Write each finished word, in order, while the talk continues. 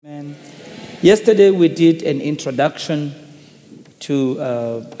Yesterday we did an introduction to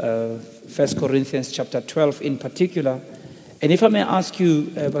 1 Corinthians chapter 12 in particular. And if I may ask you,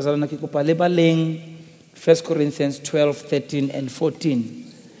 Bazalwana ke kopa le baleng 1 Corinthians 12, 13, and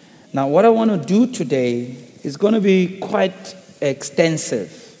 14. Now, what I want to do today is going to be quite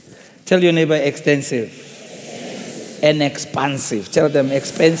extensive. Tell your neighbor extensive and expansive. Tell them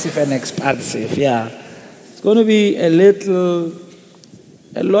expensive and expansive. Yeah. It's going to be a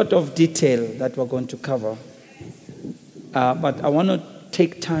lot of detail that we're going to cover. But I want to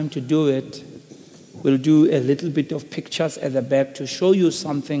take time to do it. We'll do a little bit of pictures at the back to show you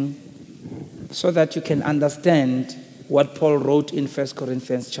something so that you can understand what Paul wrote in 1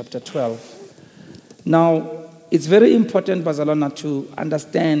 Corinthians chapter 12. Now, it's very important, Bazalwana, to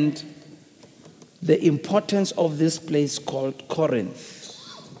understand the importance of this place called Corinth.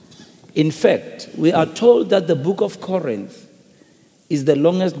 In fact, we are told that the book of Corinth is the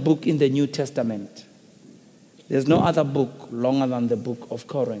longest book in the New Testament. There's no other book longer than the book of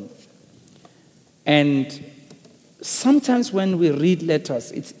Corinth. And sometimes when we read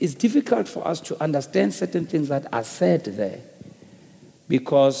letters, it's difficult for us to understand certain things that are said there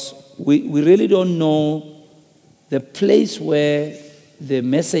because we really don't know the place where the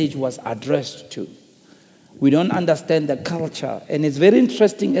message was addressed to. We don't understand the culture. And it's very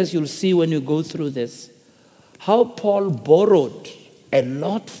interesting, as you'll see when you go through this, how Paul borrowed a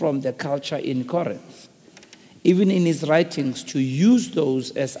lot from the culture in Corinth, even in his writings, to use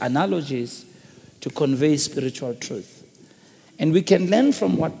those as analogies to convey spiritual truth. And we can learn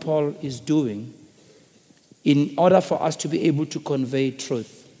from what Paul is doing in order for us to be able to convey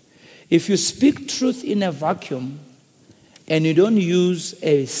truth. If you speak truth in a vacuum and you don't use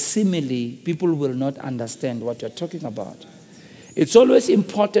a simile, people will not understand what you're talking about. It's always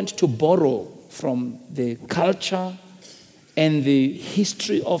important to borrow from the culture and the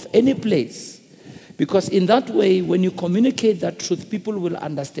history of any place. Because in that way, when you communicate that truth, people will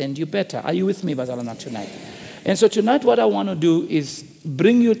understand you better. Are you with me, Bazalwana, tonight? And so tonight what I want to do is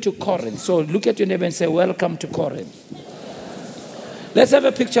bring you to Corinth. So look at your neighbor and say, welcome to Corinth. Let's have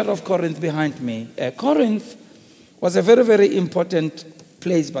a picture of Corinth behind me. Corinth was a very, very important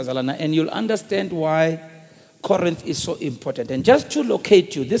place, Bazalwana, and you'll understand why Corinth is so important. And just to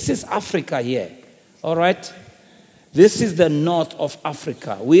locate you, this is Africa here, all right? This is the north of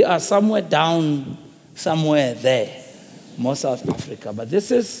Africa. We are somewhere down, somewhere there, more South Africa. But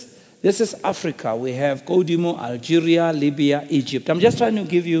this is Africa. We have Kodimo, Algeria, Libya, Egypt. I'm just trying to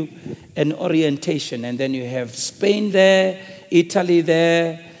give you an orientation. And then you have Spain there, Italy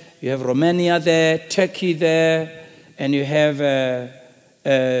there, you have Romania there, Turkey there, and you have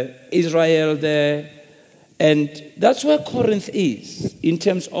Israel there. And that's where Corinth is in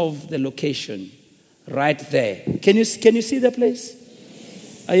terms of the location. Right there. Can you see the place?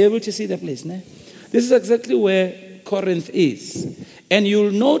 Are you able to see the place? No? This is exactly where Corinth is. And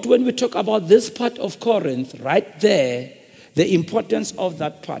you'll note when we talk about this part of Corinth, right there, the importance of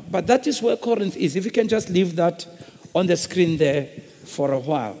that part. But that is where Corinth is. If you can just leave that on the screen there for a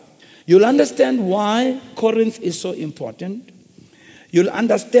while. You'll understand why Corinth is so important. You'll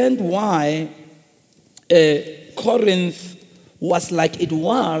understand why Corinth was like it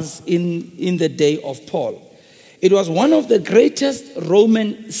was in the day of Paul. It was one of the greatest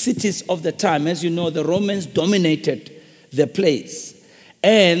Roman cities of the time. As you know, the Romans dominated the place.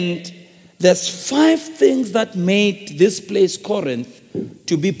 And there's 5 things that made this place, Corinth,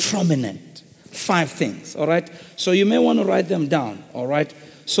 to be prominent. 5 things, all right? So you may want to write them down, all right?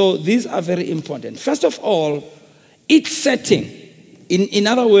 So these are very important. First of all, its setting. In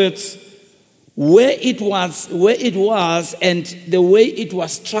other words, where it was and the way it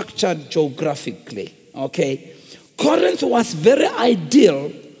was structured geographically, okay? Corinth was very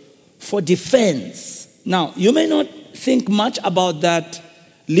ideal for defense. Now, you may not think much about that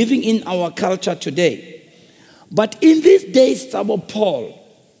living in our culture today. But in these days of Paul,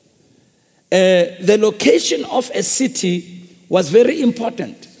 the location of a city was very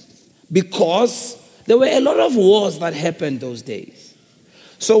important because there were a lot of wars that happened those days.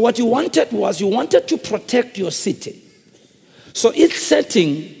 So what you wanted to protect your city. So its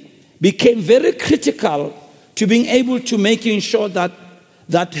setting became very critical to being able to making sure that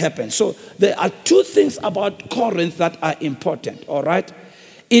that happened. So there are 2 things about Corinth that are important, all right?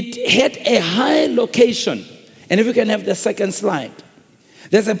 It had a high location. And if you can have the second slide.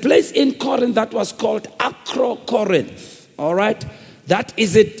 There's a place in Corinth that was called Acrocorinth, all right? That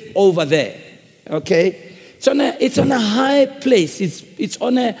is it over there, okay? It's on a high place. It's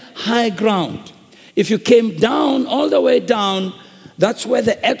on a high ground. If you came down, all the way down, That's where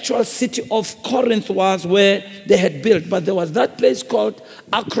the actual city of Corinth was, where they had built. But there was that place called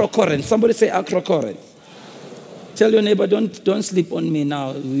Acrocorinth. Somebody say Acrocorinth. Tell your neighbor, don't sleep on me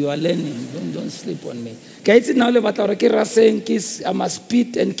now. You are learning. Don't sleep on me. I must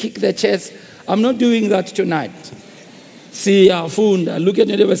spit and kick the chest. I'm not doing that tonight. See ya funda. Look at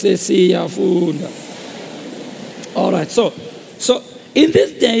your neighbor, say see ya funda. All right. So in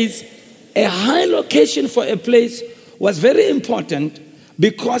these days, a high location for a place was very important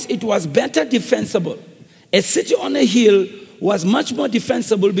because it was better defensible. A city on a hill was much more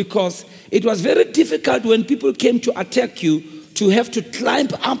defensible because it was very difficult when people came to attack you to have to climb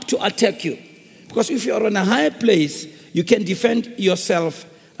up to attack you. Because if you're on a higher place, you can defend yourself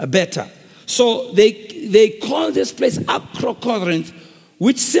better. So they call this place Acrocorinth,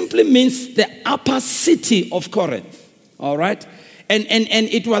 which simply means the upper city of Corinth. All right? And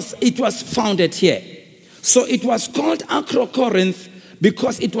it was founded here. So it was called Acrocorinth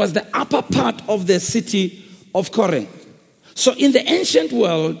because it was the upper part of the city of Corinth. So in the ancient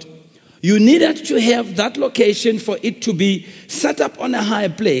world, you needed to have that location for it to be set up on a higher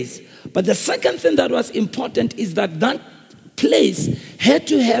place. But the second thing that was important is that place had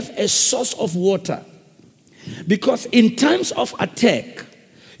to have a source of water. Because in times of attack,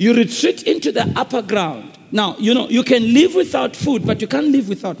 you retreat into the upper ground. Now, you can live without food, but you can't live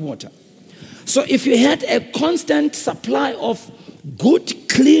without water. So if you had a constant supply of good,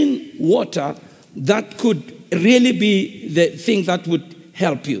 clean water, that could really be the thing that would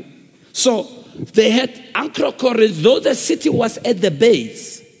help you. So they had Acrocorinth, though the city was at the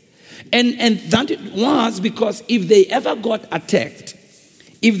base. And that it was because if they ever got attacked,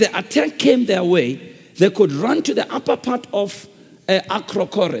 if the attack came their way, they could run to the upper part of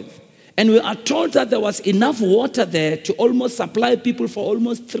Acrocorinth. And we are told that there was enough water there to almost supply people for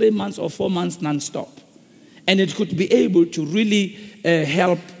almost 3 months or 4 months non-stop. And it could be able to really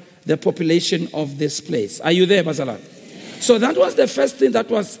help the population of this place. Are you there, Bazalan? So that was the first thing that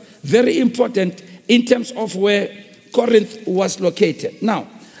was very important in terms of where Corinth was located. Now,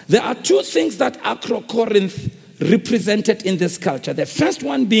 there are two things that Acrocorinth represented in this culture. The first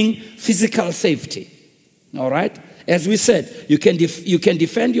one being physical safety. All right? As we said, you can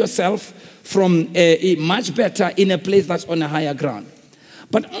defend yourself from much better in a place that's on a higher ground.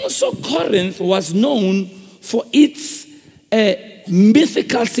 But also Corinth was known for its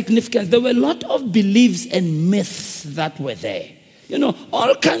mythical significance. There were a lot of beliefs and myths that were there.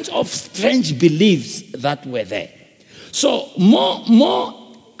 All kinds of strange beliefs that were there. So more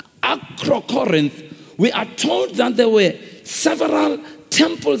Acrocorinth, we are told that there were several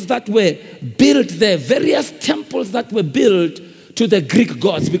temples that were built there, various temples that were built to the Greek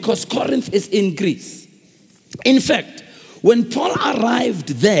gods, because Corinth is in Greece. In fact, when Paul arrived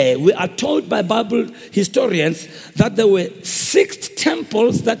there, we are told by Bible historians that there were 6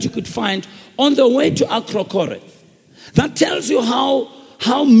 temples that you could find on the way to Acrocorinth. That tells you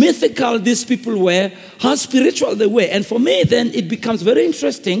how mythical these people were, how spiritual they were. And for me, then, it becomes very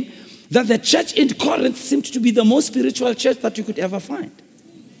interesting that the church in Corinth seemed to be the most spiritual church that you could ever find.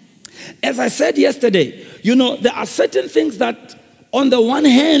 As I said yesterday, there are certain things that, on the one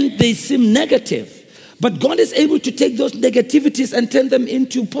hand, they seem negative. But God is able to take those negativities and turn them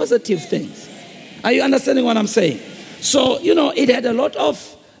into positive things. Are you understanding what I'm saying? So, it had a lot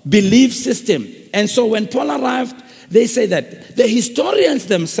of belief system. And so when Paul arrived, they say that the historians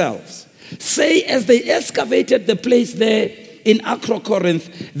themselves say as they excavated the place there in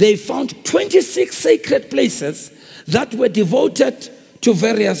Acrocorinth, they found 26 sacred places that were devoted to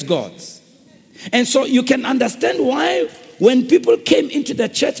various gods. And so you can understand why when people came into the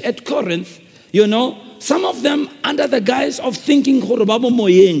church at Corinth, some of them under the guise of thinking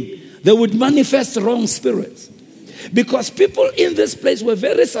they would manifest wrong spirits. Because people in this place were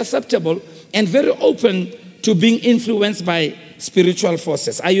very susceptible and very open to being influenced by spiritual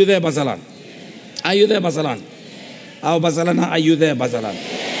forces. Are you there, Bazalan? Are you there, Bazalan? Our Bazalana, are you there, Bazalan?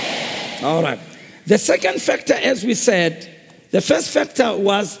 All right. The second factor, as we said, the first factor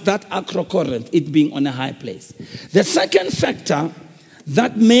was that Acrocorinth, it being on a high place. The second factor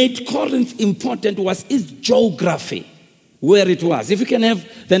that made Corinth important was its geography, where it was. If you can have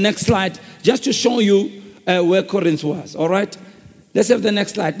the next slide, just to show you where Corinth was, all right? Let's have the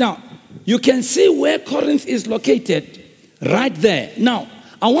next slide. Now, you can see where Corinth is located right there. Now,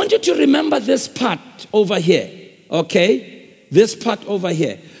 I want you to remember this part over here, okay? This part over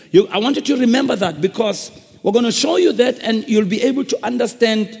here. I want you to remember that because we're going to show you that and you'll be able to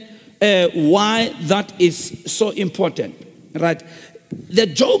understand why that is so important, right? The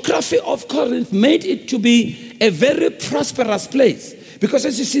geography of Corinth made it to be a very prosperous place because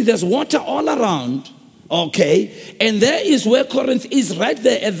as you see, there's water all around, Okay, and there is where Corinth is, right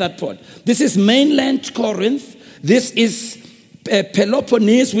there at that point. This is mainland Corinth. This is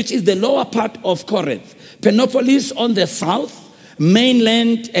Peloponnese, which is the lower part of Corinth. Panopolis on the south,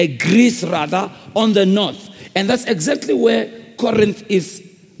 mainland Greece rather, on the north. And that's exactly where Corinth is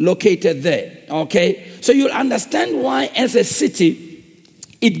located there. Okay, so you'll understand why as a city,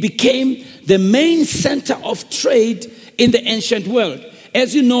 it became the main center of trade in the ancient world.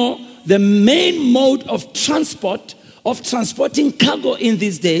 As you know, the main mode of transporting cargo in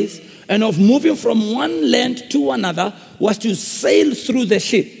these days and of moving from one land to another was to sail through the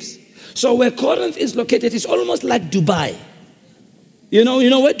ships. So where Corinth is located is almost like Dubai. You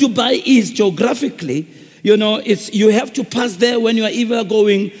know where Dubai is geographically. You have to pass there when you are either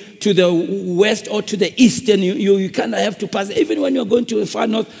going to the west or to the east, and you kind of have to pass. Even when you're going to the far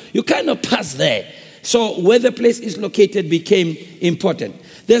north, you kind of pass there. So where the place is located became important.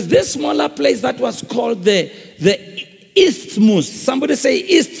 There's this smaller place that was called the Isthmus. Somebody say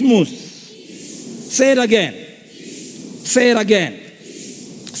Isthmus. Say it again. Say it again.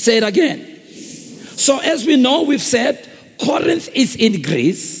 Say it again. So as we know, we've said Corinth is in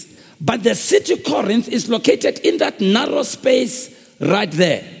Greece, but the city Corinth is located in that narrow space right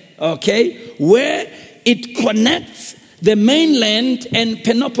there, okay, where it connects the mainland and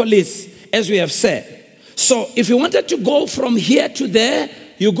Panopolis, as we have said. So if you wanted to go from here to there,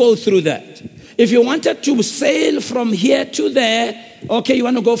 you go through that. If you wanted to sail from here to there, okay, you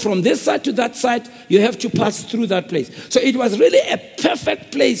want to go from this side to that side, you have to pass through that place. So it was really a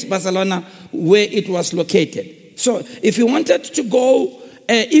perfect place, Barcelona, where it was located. So if you wanted to go,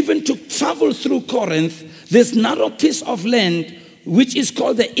 even to travel through Corinth, this narrow piece of land, which is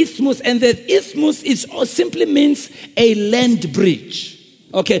called the Isthmus, and the Isthmus simply means a land bridge.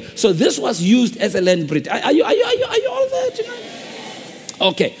 Okay, so this was used as a land bridge. Are you all there tonight?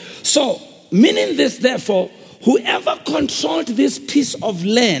 Okay, so meaning this, therefore, whoever controlled this piece of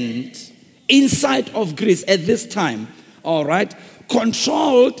land inside of Greece at this time, all right,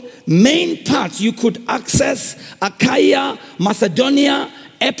 controlled main parts. You could access Achaia, Macedonia,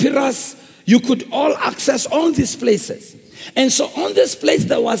 Epirus. You could all access all these places. And so on this place,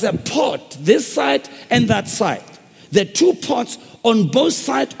 there was a port, this side and that side. The two ports on both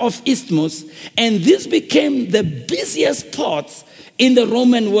sides of Isthmus. And this became the busiest ports in the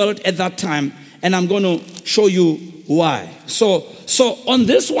Roman world at that time. And I'm going to show you why. So on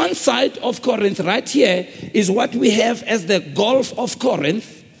this one side of Corinth right here is what we have as the Gulf of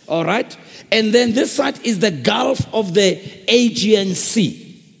Corinth, all right? And then this side is the Gulf of the Aegean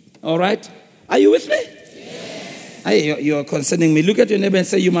Sea, all right? Are you with me? Yes. Hey, you're concerning me. Look at your neighbor and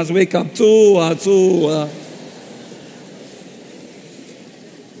say, you must wake up too.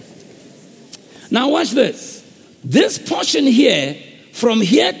 Now watch this. This portion here, from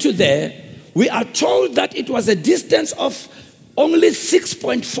here to there, we are told that it was a distance of only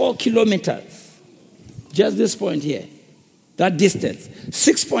 6.4 kilometers. Just this point here. That distance.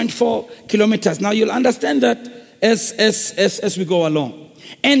 6.4 kilometers. Now you'll understand that as we go along.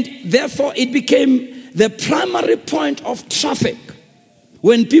 And therefore it became the primary point of traffic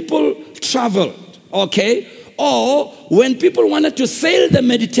when people traveled. Okay? Or when people wanted to sail the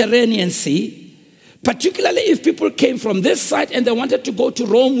Mediterranean Sea, particularly if people came from this side and they wanted to go to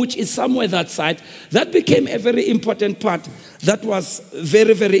Rome, which is somewhere that side, that became a very important part. That was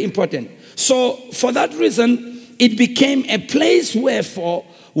very, very important. So for that reason, it became a place where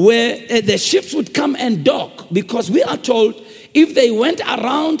the ships would come and dock, because we are told if they went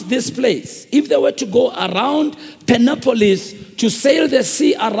around this place, if they were to go around Panopolis to sail the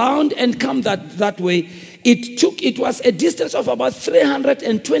sea around and come that way, it was a distance of about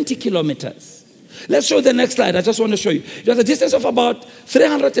 320 kilometers. Let's show the next slide. I just want to show you. It was a distance of about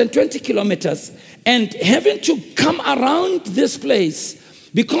 320 kilometers. And having to come around this place,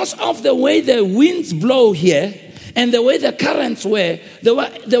 because of the way the winds blow here and the way the currents were, there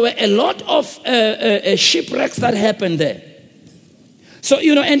were a lot of shipwrecks that happened there. So,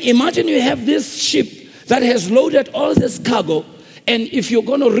 and imagine you have this ship that has loaded all this cargo, and if you're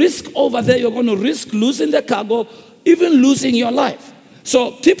going to risk over there, you're going to risk losing the cargo, even losing your life.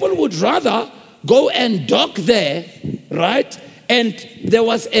 So people would rather go and dock there, right? And there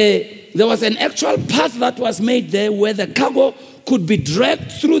was an actual path that was made there where the cargo could be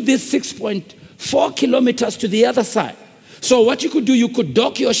dragged through this 6.4 kilometers to the other side. So what you could do, you could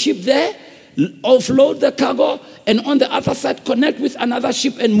dock your ship there, offload the cargo, and on the other side connect with another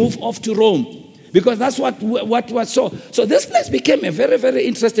ship and move off to Rome. Because that's what was so. So this place became a very, very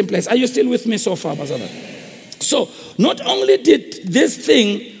interesting place. Are you still with me so far, Bazana? So not only did this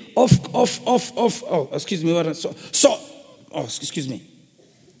thing excuse me.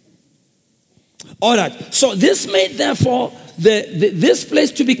 All right. So this made, therefore, this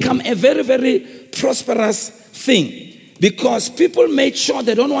place to become a very, very prosperous thing, because people made sure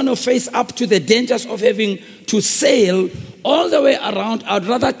they don't want to face up to the dangers of having to sail all the way around. I'd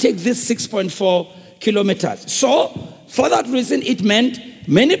rather take this 6.4 kilometers. So for that reason, it meant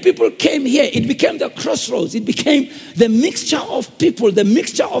many people came here. It became the crossroads. It became the mixture of people, the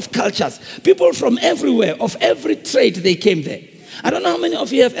mixture of cultures. People from everywhere, of every trade, they came there. I don't know how many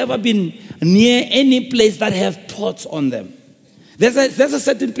of you have ever been near any place that have ports on them. There's a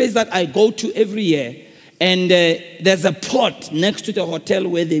certain place that I go to every year, and there's a port next to the hotel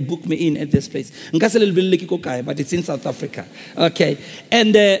where they book me in at this place. But it's in South Africa. Okay.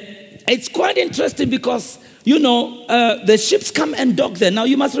 And it's quite interesting because, the ships come and dock there. Now,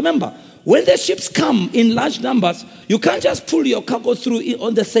 you must remember, when the ships come in large numbers, you can't just pull your cargo through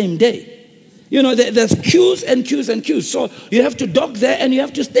on the same day. There's queues and queues and queues. So you have to dock there and you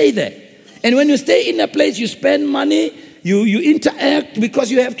have to stay there. And when you stay in a place, you spend money, you interact,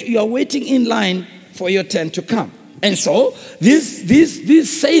 because you are waiting in line for your turn to come. And so these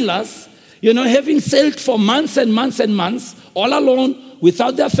sailors, having sailed for months and months and months, all alone,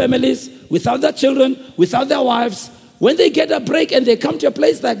 without their families, without their children, without their wives, when they get a break and they come to a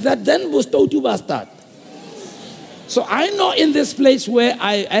place like that, then Bustotuba start. So I know in this place where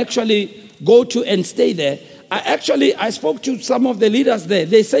I actually go to and stay there, I spoke to some of the leaders there.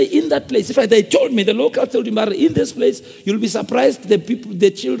 They say in that place, they told me, the locals told me, in this place, you'll be surprised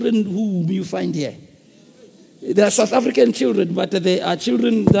the children who you find here. They are South African children, but they are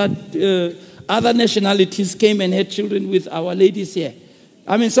children that other nationalities came and had children with our ladies here.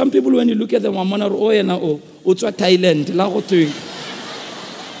 I mean, some people, when you look at them, Thailand,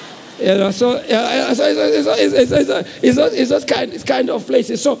 it's kind of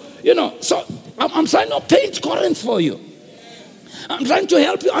places. So, I'm trying to paint Corinth for you. I'm trying to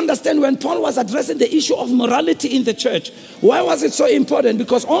help you understand when Paul was addressing the issue of morality in the church. Why was it so important?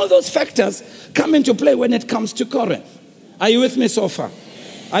 Because all those factors come into play when it comes to Corinth. Are you with me so far?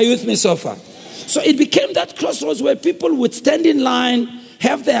 Are you with me so far? So it became that crossroads where people would stand in line,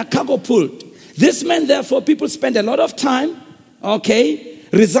 have their cargo pulled. This meant, therefore, people spend a lot of time,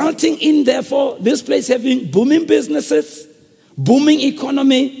 resulting in, therefore, this place having booming businesses, booming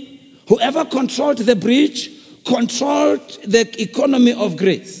economy. Whoever controlled the bridge controlled the economy of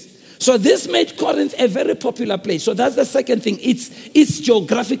Greece. So this made Corinth a very popular place. So that's the second thing. Its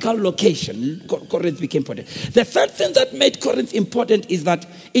geographical location. Corinth became important. The third thing that made Corinth important is that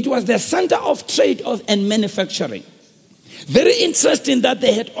it was the center of trade and manufacturing. Very interesting that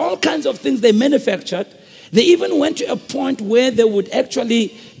they had all kinds of things they manufactured. They even went to a point where they would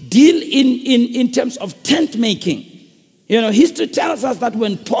actually deal in terms of tent making. History tells us that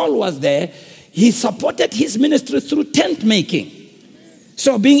when Paul was there, he supported his ministry through tent making.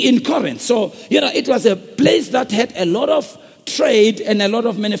 So being in Corinth. So, it was a place that had a lot of trade and a lot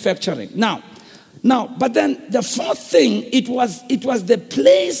of manufacturing. Now, but then the fourth thing, it was the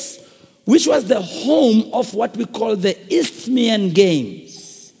place which was the home of what we call the Isthmian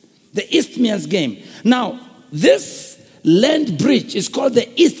Games. The Isthmian Game. Now, this land bridge is called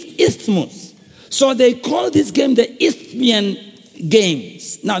the Isthmus. So they call this game the Isthmian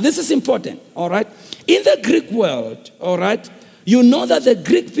Games. Now, this is important, all right? In the Greek world, all right, you know that the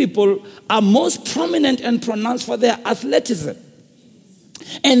Greek people are most prominent and pronounced for their athleticism.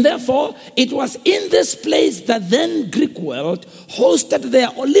 And therefore, it was in this place that then Greek world hosted their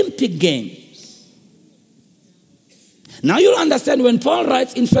Olympic Games. Now you'll understand when Paul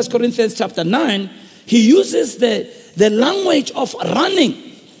writes in 1 Corinthians chapter 9, he uses the language of running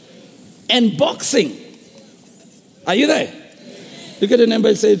and boxing. Are you there? Look at the number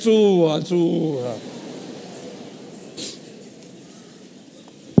and say, So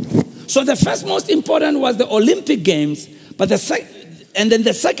the first most important was the Olympic Games, but then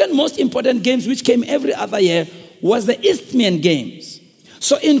the second most important games, which came every other year, was the Isthmian Games.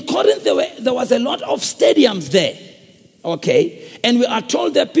 So in Corinth, there was a lot of stadiums there, and we are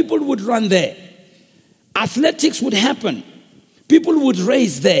told that people would run there. Athletics would happen. People would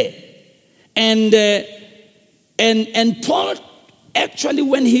race there. And Paul, actually,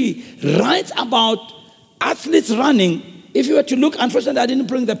 when he writes about athletes running, if you were to look, unfortunately, I didn't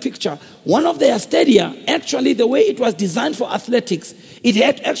bring the picture. One of their stadia, actually, the way it was designed for athletics, it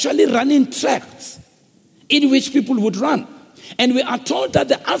had actually running tracks in which people would run. And we are told that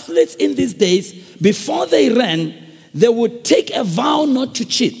the athletes in these days, before they ran, they would take a vow not to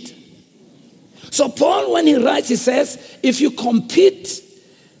cheat. So Paul, when he writes, he says, if you compete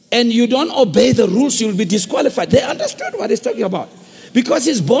and you don't obey the rules, you'll be disqualified. They understood what he's talking about, because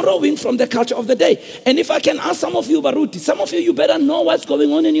he's borrowing from the culture of the day. And if I can ask some of you, Baruti, some of you better know what's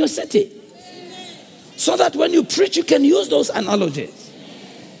going on in your city. so that when you preach, you can use those analogies.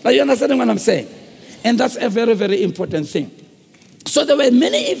 Are you understanding what I'm saying? And that's a very, very important thing. So there were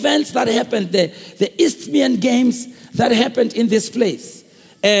many events that happened there. The Isthmian Games that happened in this place.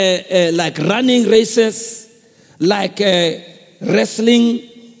 Like running races, like wrestling,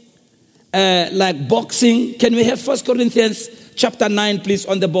 like boxing. Can we have 1 Corinthians chapter 9, please,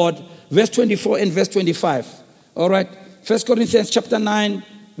 on the board? Verse 24 and verse 25. All right? 1 Corinthians chapter 9,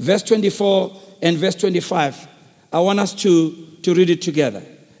 verse 24 and verse 25. I want us to read it together.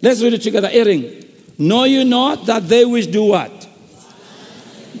 Let's read it together. Erin, know you not that they which do what?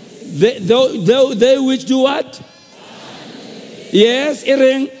 They which do what? Yes,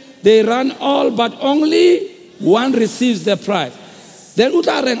 Erin, they run all, but only one receives the prize. Then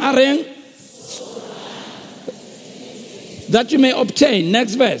areng, that you may obtain.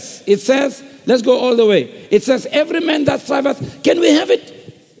 Next verse. It says, let's go all the way. It says, every man that striveth. Can we have it?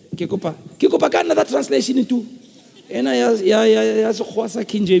 Kikupa ka another translation into.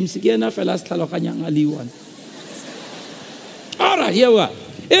 King James. All right, here we are.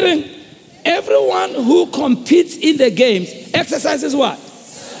 Everyone who competes in the games exercises what?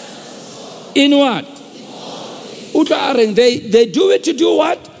 In what? They do it to do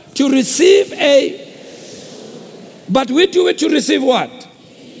what? To receive a... But we do it to receive what?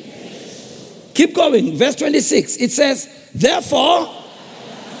 Keep going. Verse 26. It says, therefore...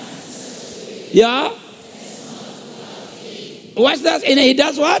 Yeah? Watch that. And he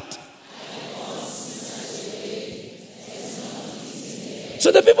does what?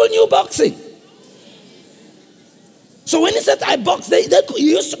 So the people knew boxing. So when he said, I box, they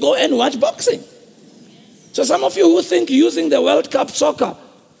used to go and watch boxing. So some of you who think using the World Cup soccer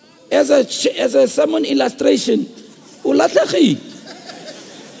as a sermon illustration,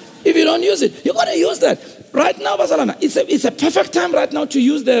 if you don't use it, you got to use that. Right now, Basalana, it's a perfect time right now to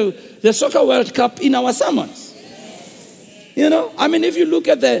use the Soccer World Cup in our sermons. You know, I mean, if you look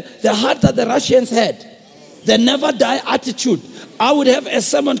at the heart that the Russians had, the never die attitude, I would have a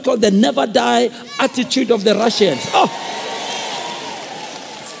sermon called the never die attitude of the Russians. Oh,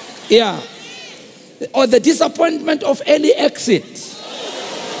 yeah. Or the disappointment of early exit.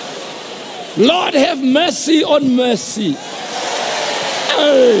 Lord, have mercy on mercy.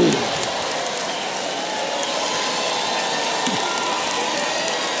 Hey.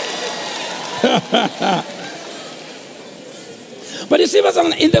 But you see,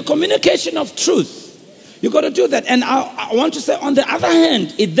 in the communication of truth, you got to do that. And I want to say, on the other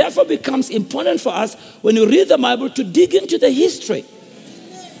hand, it therefore becomes important for us when you read the Bible to dig into the history.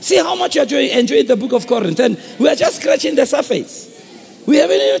 See how much you're enjoying the book of Corinth. And we are just scratching the surface. We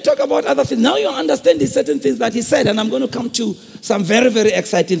haven't even talked about other things. Now you understand the certain things that he said. And I'm going to come to some very, very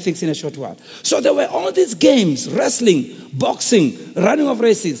exciting things in a short while. So there were all these games: wrestling, boxing, running of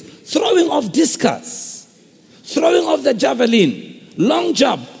races, throwing of discus, throwing of the javelin, long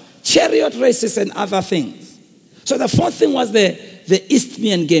jump, chariot races, and other things. So the fourth thing was the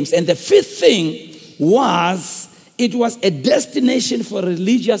Isthmian Games. And the fifth thing was, it was a destination for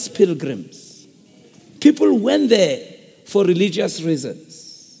religious pilgrims. People went there for religious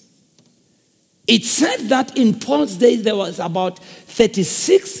reasons. It said that in Paul's days there was about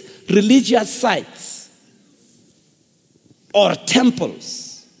 36 religious sites or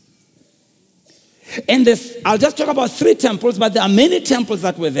temples. And I'll just talk about 3 temples, but there are many temples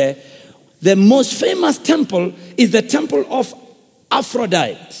that were there. The most famous temple is the temple of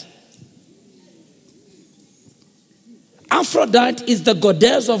Aphrodite. Aphrodite is the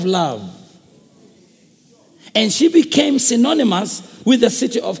goddess of love. And she became synonymous with the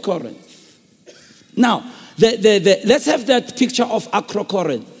city of Corinth. Now, let's have that picture of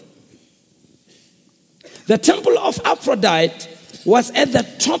Acrocorinth. The temple of Aphrodite was at the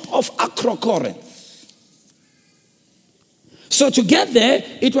top of Acrocorinth. So to get there,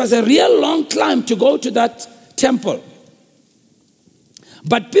 it was a real long climb to go to that temple.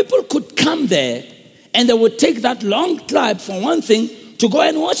 But people could come there and they would take that long climb, for one thing, to go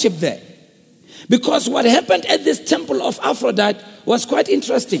and worship there. Because what happened at this temple of Aphrodite was quite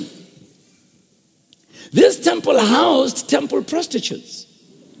interesting. This temple housed temple prostitutes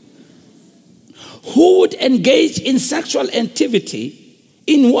who would engage in sexual activity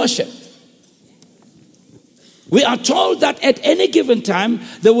in worship. We are told that at any given time,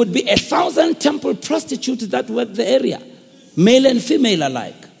 there would be 1,000 temple prostitutes that worked the area, male and female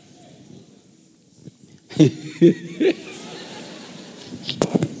alike.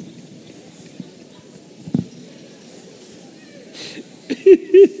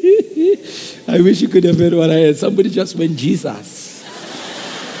 I wish you could have heard what I heard. Somebody just went, Jesus.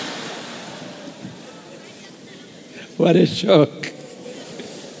 What a shock.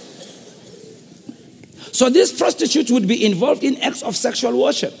 So these prostitutes would be involved in acts of sexual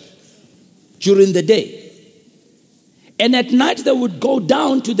worship during the day. And at night they would go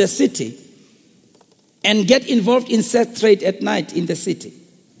down to the city and get involved in sex trade at night in the city.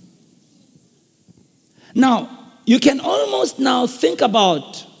 Now, you can almost now think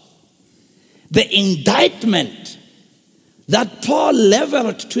about the indictment that Paul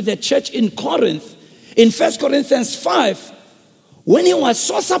leveled to the church in Corinth in 1 Corinthians 5 when he was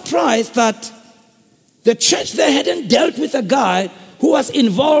so surprised that the church there hadn't dealt with a guy who was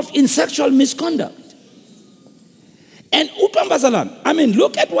involved in sexual misconduct. And look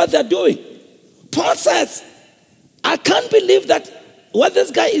at what they're doing. Paul says, I can't believe that what this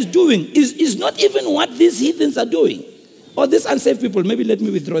guy is doing is not even what these heathens are doing. Or these unsaved people. Maybe let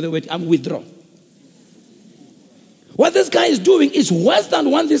me withdraw the word. Withdraw. What this guy is doing is worse than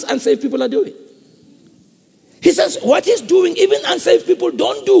what these unsaved people are doing. He says, what he's doing, even unsaved people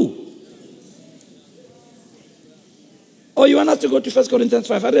don't do. Oh, you want us to go to 1 Corinthians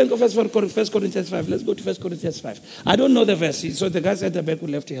 5? I didn't go 1 Corinthians 5. Let's go to 1 Corinthians 5. I don't know the verse, so the guys at the back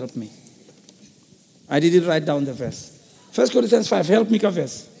will have to help me. I didn't write down the verse. 1 Corinthians 5, help me,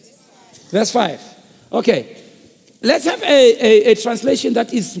 verse. Verse 5. Okay. Let's have a translation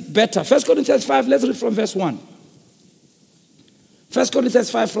that is better. 1 Corinthians 5, let's read from verse 1. 1 Corinthians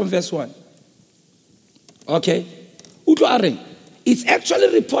 5 from verse 1. Okay. It's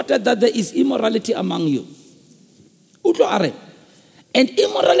actually reported that there is immorality among you. And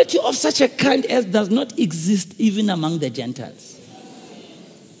immorality of such a kind as does not exist even among the Gentiles.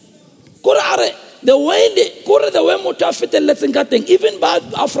 The way even by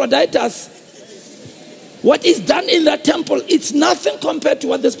Aphrodite, what is done in that temple, it's nothing compared to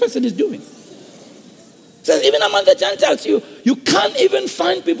what this person is doing. So even among the Gentiles, you can't even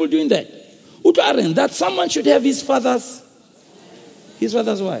find people doing that. That someone should have his father's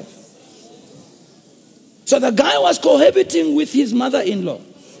wife. So the guy was cohabiting with his mother-in-law.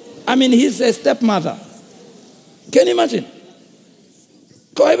 His stepmother. Can you imagine?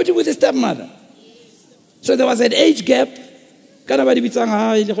 Cohabiting with his stepmother. So there was an age gap. Age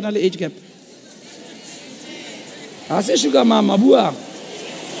gap. I say sugar mama, buang.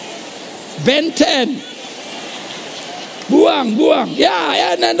 Ben 10. Buang.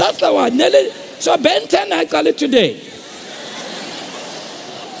 Yeah, and that's the one. So Ben 10, I call it today.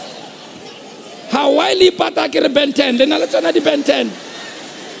 Hawaii patakir Ben 10. Then let's not the Ben 10.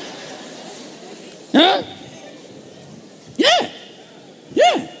 Huh? Yeah.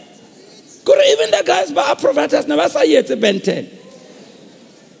 Even the guys by Aphrodite never say it's a Ben 10. In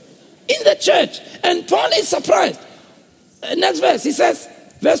the church. And Paul is surprised. Next verse, he says,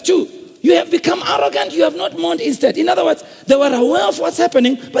 verse 2, you have become arrogant, you have not mourned instead. In other words, they were aware of what's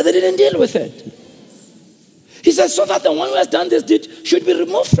happening, but they didn't deal with it. He says, so that the one who has done this deed should be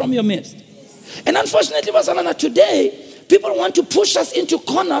removed from your midst. And unfortunately, today, people want to push us into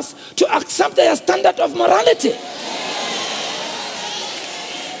corners to accept their standard of morality.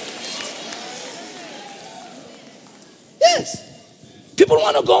 Yes. People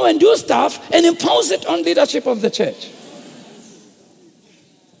want to go and do stuff and impose it on leadership of the church.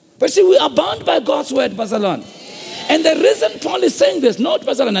 But see, we are bound by God's word, Bazalon. And the reason Paul is saying this, note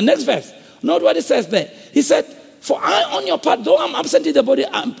Bazalon, the next verse, note what he says there. He said, for I on your part, though I'm absent in the body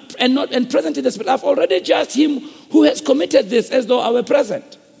and present in the spirit, I've already judged him who has committed this as though I were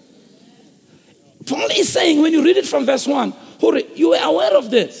present. Paul is saying, when you read it from verse 1, you were aware of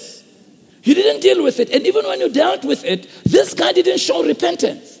this. You didn't deal with it. And even when you dealt with it, this guy didn't show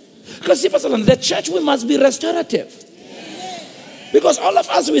repentance. Because see, Bazalon, the church, we must be restorative. Because all of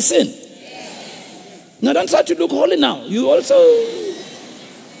us, we sin. Now, don't try to look holy now. You also...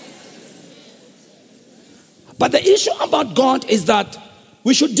 But the issue about God is that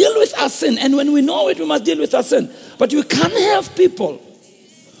we should deal with our sin. And when we know it, we must deal with our sin. But we can't have people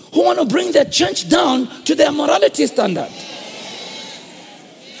who want to bring their church down to their morality standard.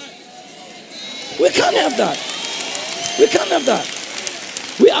 We can't have that. We can't have that.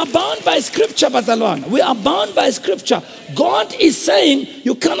 We are bound by scripture, Bazalwan. We are bound by scripture. God is saying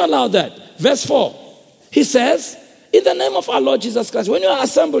you can't allow that. Verse 4. He says, in the name of our Lord Jesus Christ, when you are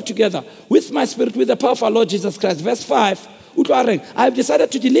assembled together with my spirit, with the power of our Lord Jesus Christ. Verse 5. I have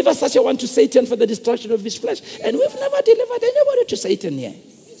decided to deliver such a one to Satan for the destruction of his flesh. And we've never delivered anybody to Satan here.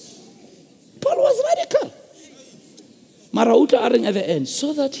 Paul was radical. Marauta aring at the end,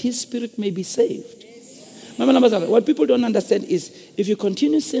 so that his spirit may be saved. What people don't understand is, if you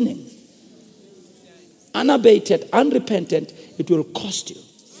continue sinning, unabated, unrepentant, it will cost you.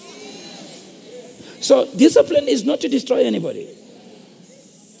 So discipline is not to destroy anybody.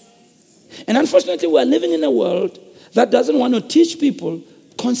 And unfortunately, we are living in a world that doesn't want to teach people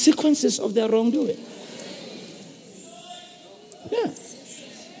consequences of their wrongdoing.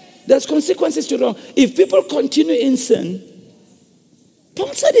 there's consequences to wrong. If people continue in sin,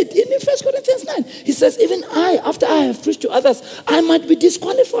 Paul said it in 1 Corinthians 9. He says, even I, after I have preached to others, I might be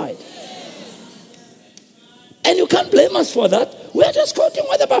disqualified. And you can't blame us for that. We are just quoting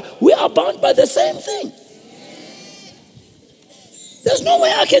what about. We are bound by the same thing. There's no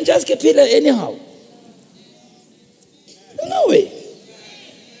way I can just get healed anyhow. There's no way.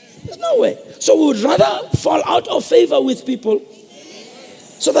 There's no way. So we would rather fall out of favor with people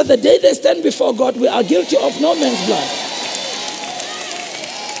so that the day they stand before God, we are guilty of no man's blood.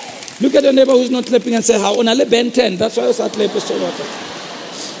 Look at your neighbor who's not clapping and say, how? Onale Ben 10. That's why I start clapping so much.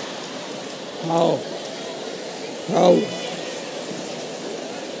 How?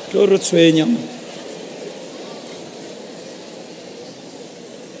 Kloro tswenya.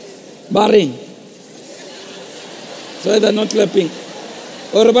 Barring. So they're not clapping.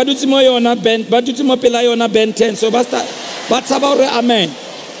 Or badutimo yona Ben, badutimo pela yona Ben 10. So basta, but about amen.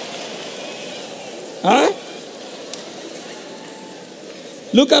 Huh?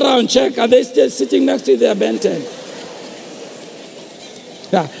 Look around, check. Are they still sitting next to their Ben 10?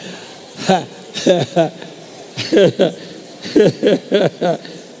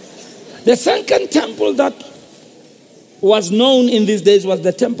 The second temple that was known in these days was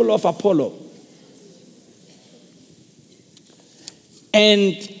the temple of Apollo.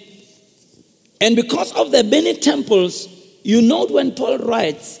 And because of the many temples, you note when Paul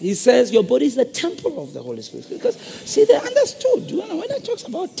writes, he says, your body is the temple of the Holy Spirit. Because, see, they understood when he talks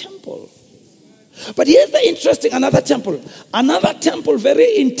about temple. But here's the interesting, another temple. Another temple,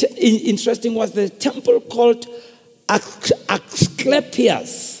 very interesting, was the temple called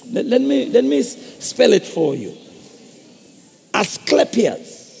Asclepius. Let me spell it for you.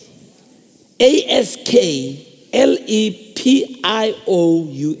 Asclepius. Asklepious.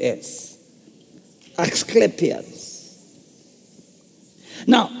 Asclepius.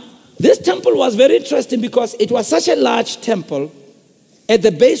 Now, this temple was very interesting because it was such a large temple at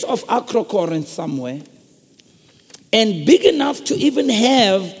the base of Acrocorinth somewhere, and big enough to even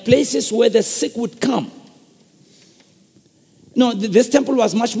have places where the sick would come. No, this temple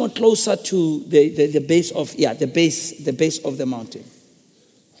was much more closer to the base of the mountain.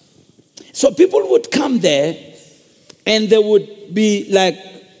 So people would come there and they would be like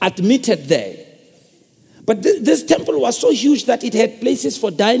admitted there. But this temple was so huge that it had places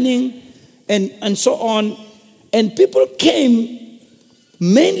for dining and so on. And people came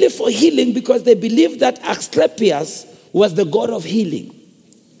mainly for healing because they believed that Asclepius was the god of healing.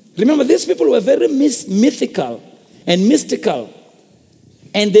 Remember, these people were very mythical and mystical,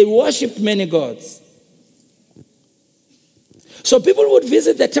 and they worshipped many gods. So people would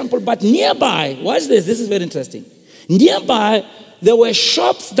visit the temple, but nearby, watch this is very interesting. Nearby, there were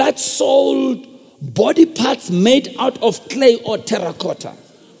shops that sold body parts made out of clay or terracotta.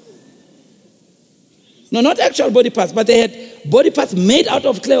 No, not actual body parts, but they had body parts made out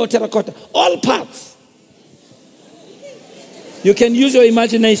of clay or terracotta. All parts. You can use your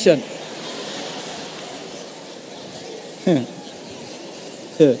imagination.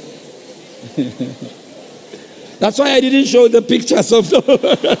 That's why I didn't show the pictures of them.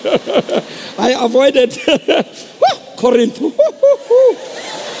 I avoided Corinth.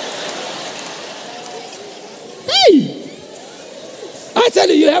 Hey! I tell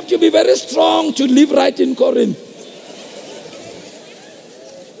you, you have to be very strong to live right in Corinth.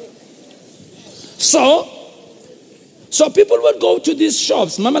 So people would go to these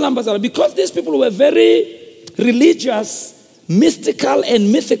shops, Mama Lambazara, because these people were very religious, mystical,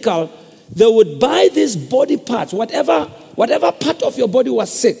 and mythical. They would buy these body parts, whatever part of your body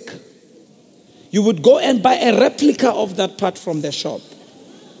was sick. You would go and buy a replica of that part from the shop.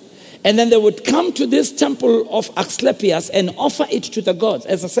 And then they would come to this temple of Asclepius and offer it to the gods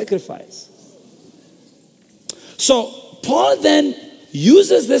as a sacrifice. So Paul then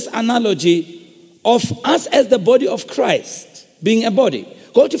uses this analogy of us as the body of Christ, being a body.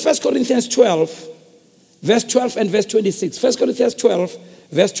 Go to 1 Corinthians 12, verse 12 and verse 26. 1 Corinthians 12,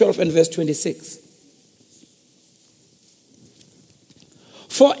 verse 12 and verse 26.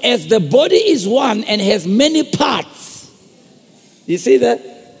 For as the body is one and has many parts, you see that?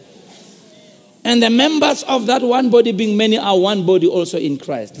 And the members of that one body being many are one body also in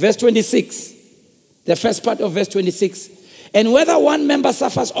Christ. Verse 26, the first part of verse 26. And whether one member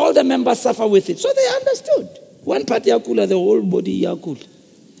suffers, all the members suffer with it. So they understood. One part yakula, the whole body yakul.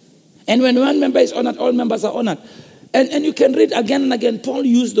 And when one member is honored, all members are honored. And you can read again and again, Paul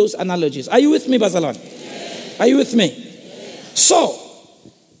used those analogies. Are you with me, Basalan? Yes. Are you with me? Yes. So,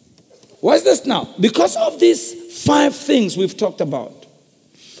 what's this now? Because of these 5 things we've talked about,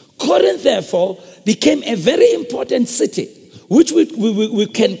 Corinth, therefore, became a very important city which we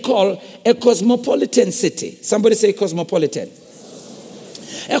can call a cosmopolitan city. Somebody say cosmopolitan.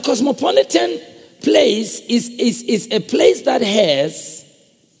 A cosmopolitan place is a place that has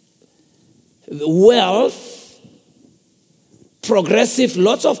wealth, progressive,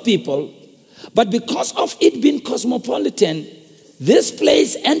 lots of people, but because of it being cosmopolitan, this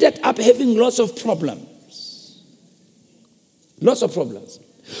place ended up having lots of problems. Lots of problems.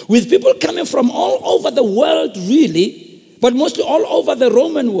 With people coming from all over the world, really, but mostly all over the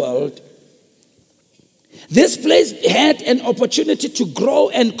Roman world, this place had an opportunity to grow,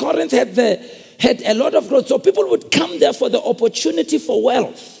 and Corinth had a lot of growth. So people would come there for the opportunity for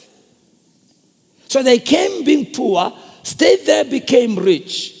wealth. So they came being poor, stayed there, became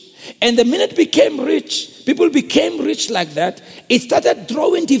rich. And the minute became rich, people became rich like that, it started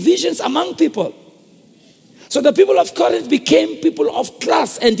drawing divisions among people. So the people of Corinth became people of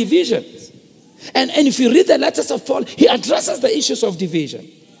class and divisions. And if you read the letters of Paul, he addresses the issues of division.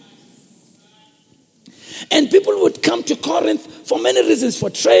 And people would come to Corinth for many reasons, for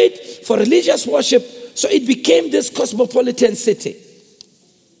trade, for religious worship. So it became this cosmopolitan city.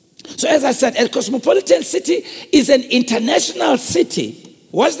 So as I said, a cosmopolitan city is an international city.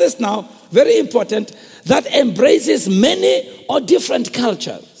 Watch this now, very important, that embraces many or different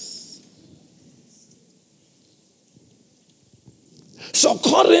cultures. So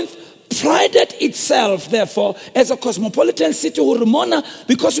Corinth prided itself, therefore, as a cosmopolitan city, Urumona,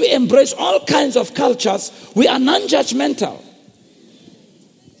 because we embrace all kinds of cultures, we are non-judgmental.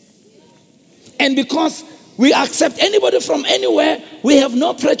 And because we accept anybody from anywhere, we have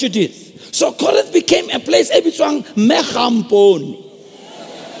no prejudice. So Corinth became a place, ebitswang megamponi.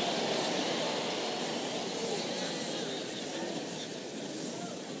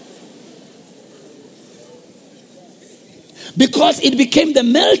 Because it became the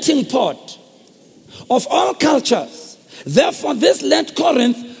melting pot of all cultures. Therefore, this led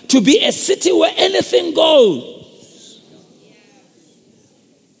Corinth to be a city where anything goes.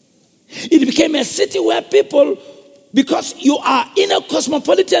 It became a city where people, because you are in a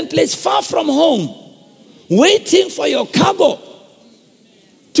cosmopolitan place far from home, waiting for your cargo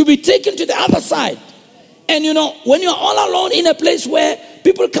to be taken to the other side. And you know, when you're all alone in a place where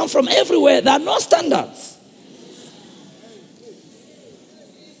people come from everywhere, there are no standards.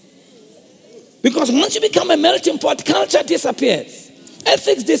 Because once you become a melting pot, culture disappears.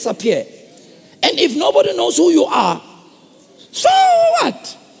 Ethics disappear. And if nobody knows who you are, so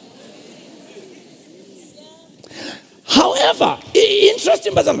what? However,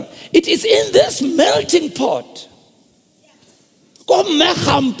 interesting, it is in this melting pot,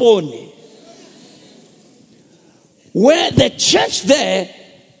 where the church there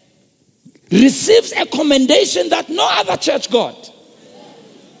receives a commendation that no other church got.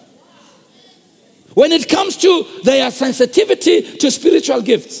 When it comes to their sensitivity to spiritual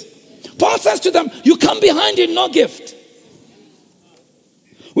gifts, Paul says to them, you come behind in no gift.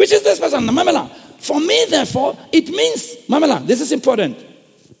 Which is this person? For me, therefore, it means, this is important.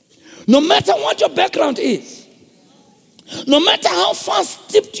 No matter what your background is, no matter how far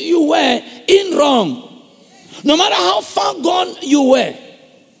steeped you were in wrong, no matter how far gone you were,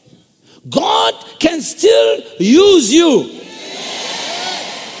 God can still use you.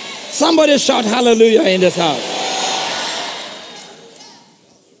 Somebody shout hallelujah in this house.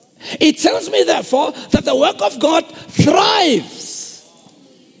 It tells me, therefore, that the work of God thrives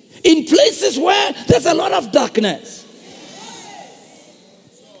in places where there's a lot of darkness.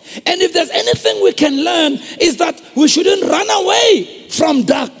 And if there's anything we can learn, is that we shouldn't run away from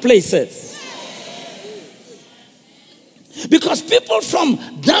dark places. Because people from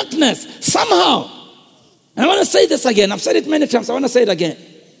darkness, somehow, and I want to say this again, I've said it many times, I want to say it again.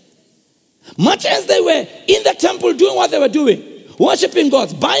 Much as they were in the temple doing what they were doing, worshiping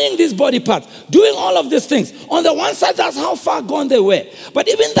God, buying these body parts, doing all of these things. On the one side, that's how far gone they were. But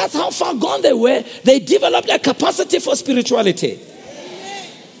even that's how far gone they were, they developed a capacity for spirituality.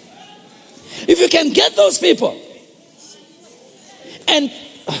 If you can get those people and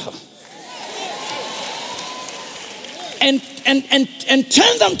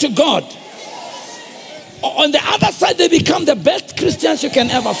turn them to God, on the other side, they become the best Christians you can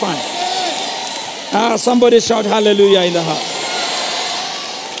ever find. Somebody shout hallelujah in the house.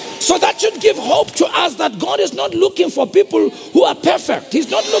 So that should give hope to us that God is not looking for people who are perfect. He's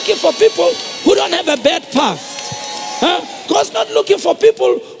not looking for people who don't have a bad past. God's not looking for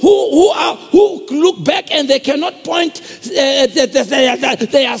people who look back and they cannot point.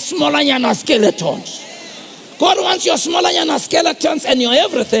 They are smaller than skeletons. God wants your smaller than skeletons and your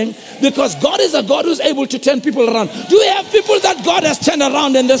everything, because God is a God who's able to turn people around. Do we have people that God has turned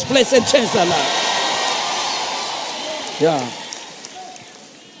around in this place and changed their life? Yeah.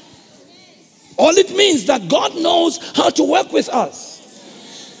 All it means that God knows how to work with us,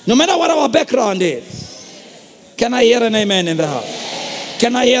 no matter what our background is. Can I hear an amen in the house?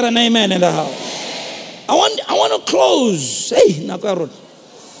 Can I hear an amen in the house? I want to close. Hey, Nakarot.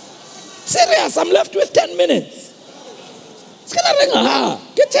 Serious, I'm left with 10 minutes. It's gonna ring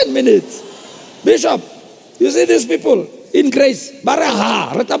get 10 minutes. Bishop, you see these people in grace.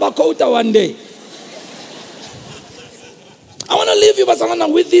 Baraha, retabakota one day. I want to leave you,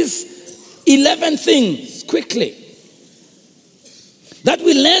 Basana, with these 11 things quickly that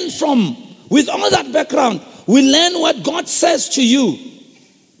we learn from. With all that background, we learn what God says to you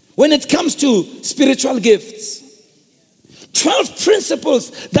when it comes to spiritual gifts. 12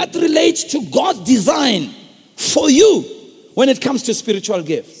 principles that relate to God's design for you when it comes to spiritual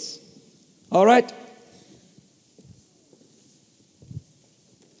gifts. All right?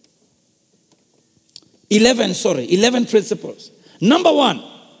 Eleven principles. Number one,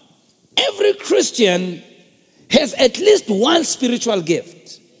 every Christian has at least one spiritual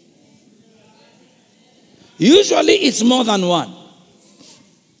gift. Usually it's more than one.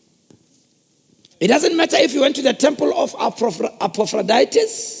 It doesn't matter if you went to the temple of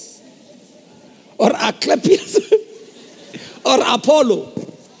Epaphroditus or Asclepius or Apollo.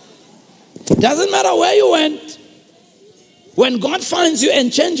 Doesn't matter where you went. When God finds you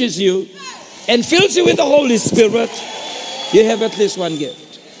and changes you and fills you with the Holy Spirit, you have at least one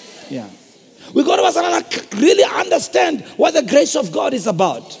gift. Yeah. We got to really understand what the grace of God is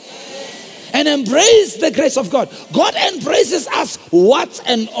about. And embrace the grace of God. God embraces us what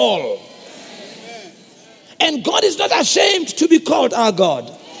and all. And God is not ashamed to be called our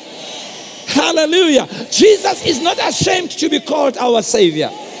God. Hallelujah. Jesus is not ashamed to be called our Savior.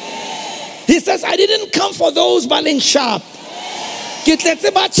 He says, I didn't come for those balling sharp. Can I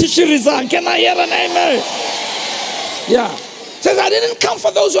hear an amen? Yeah. He says, I didn't come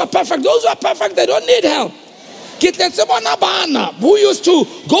for those who are perfect. Those who are perfect, they don't need help. Who used to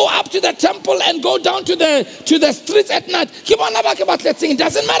go up to the temple and go down to the streets at night. It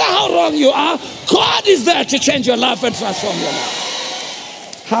doesn't matter how wrong you are. God is there to change your life and transform your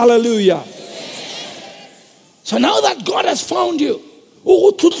life. Hallelujah. So now that God has found you,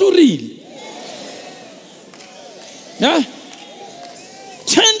 yeah?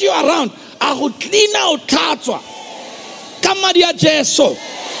 Turn you around. I will clean out Tatwa. Kamadia Jeso.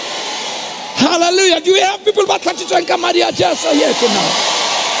 Hallelujah. Do we have people back to join Kamadia Jeso here tonight?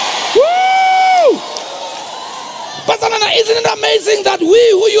 Woo! Pastor Nana, isn't it amazing that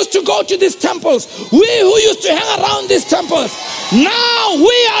we who used to go to these temples, we who used to hang around these temples, now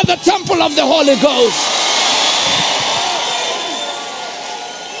we are the temple of the Holy Ghost.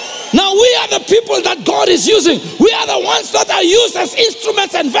 Now we are the people that God is using. We are the ones that are used as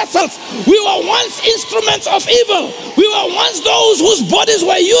instruments and vessels. We were once instruments of evil. We were once those whose bodies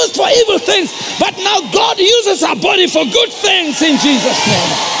were used for evil things. But now God uses our body for good things in Jesus'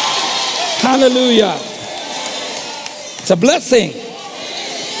 name. Hallelujah. It's a blessing.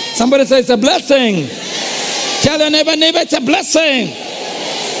 Somebody say it's a blessing. Tell your neighbor, it's a blessing.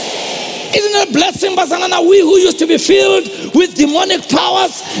 Isn't it a blessing, Basanana? We who used to be filled with demonic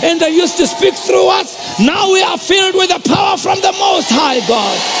powers and they used to speak through us, now we are filled with the power from the Most High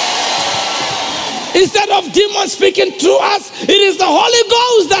God. Instead of demons speaking through us, it is the Holy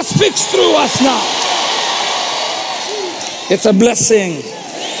Ghost that speaks through us now. It's a blessing.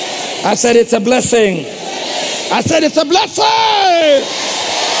 I said it's a blessing. I said it's a blessing.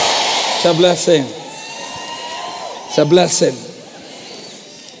 It's a blessing. It's a blessing.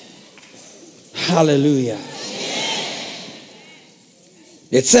 Hallelujah.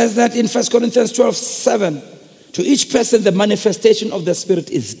 It says that in 1 Corinthians 12:7, to each person the manifestation of the Spirit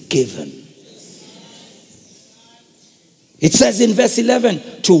is given. It says in verse 11,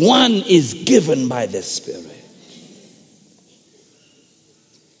 to one is given by the Spirit.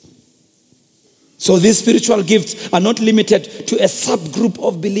 So these spiritual gifts are not limited to a subgroup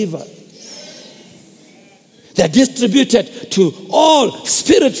of believers. They're distributed to all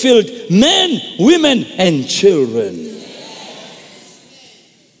spirit-filled men, women, and children.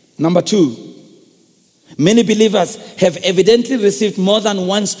 Number 2, many believers have evidently received more than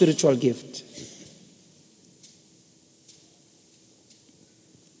one spiritual gift.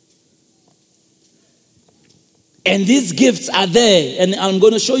 And these gifts are there, and I'm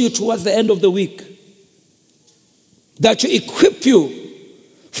going to show you towards the end of the week, that to equip you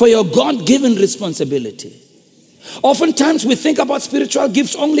for your God-given responsibility. Oftentimes we think about spiritual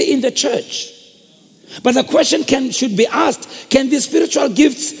gifts only in the church. But the question should be asked, can these spiritual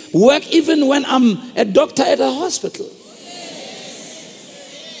gifts work even when I'm a doctor at a hospital?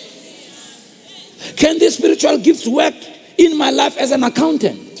 Can these spiritual gifts work in my life as an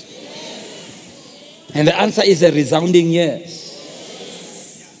accountant? And the answer is a resounding yes.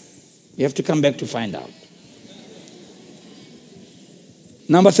 You have to come back to find out.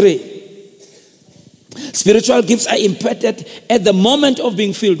 Number 3. Spiritual gifts are imparted at the moment of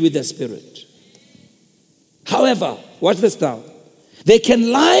being filled with the Spirit. However, watch this now. They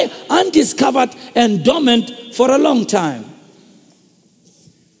can lie undiscovered and dormant for a long time.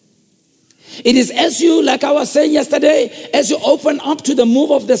 It is as you, like I was saying yesterday, as you open up to the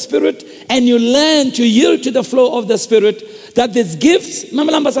move of the Spirit and you learn to yield to the flow of the Spirit, that these gifts,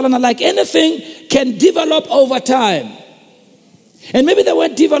 like anything, can develop over time. And maybe the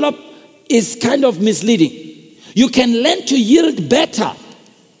word develop is kind of misleading. You can learn to yield better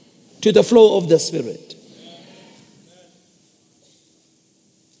to the flow of the Spirit.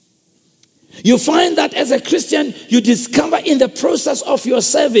 You find that as a Christian, you discover in the process of your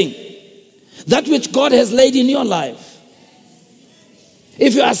serving that which God has laid in your life.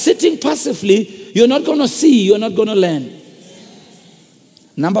 If you are sitting passively, you're not going to see, you're not going to learn.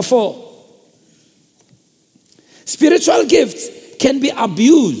 Number 4, spiritual gifts can be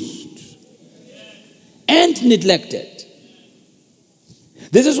abused and neglected.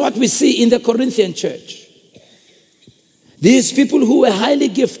 This is what we see in the Corinthian church. These people who were highly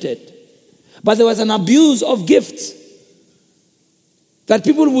gifted, but there was an abuse of gifts. That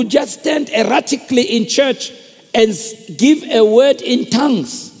people would just stand erratically in church and give a word in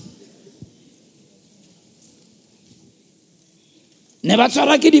tongues. Never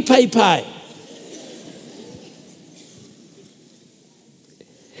pai.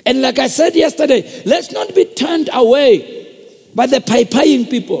 And like I said yesterday, let's not be turned away by the pai-paying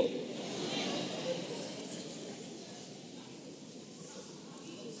people.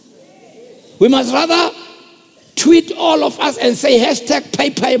 We must rather tweet all of us and say hashtag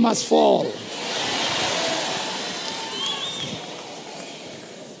pai-pai must fall.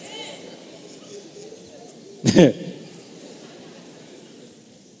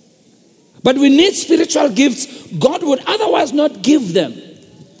 But we need spiritual gifts. God would otherwise not give them.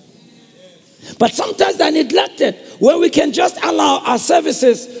 But sometimes they're neglected, where we can just allow our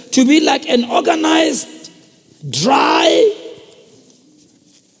services to be like an organized, dry,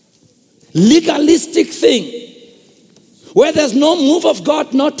 legalistic thing, where there's no move of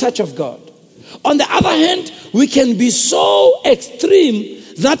God, no touch of God. On the other hand, we can be so extreme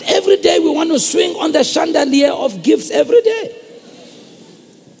that every day we want to swing on the chandelier of gifts every day.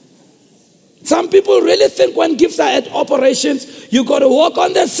 Some people really think when gifts are at operations, you got to walk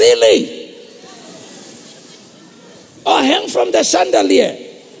on the ceiling or hang from the chandelier.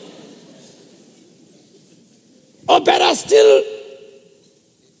 Or better still,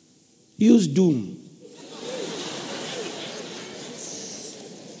 use doom.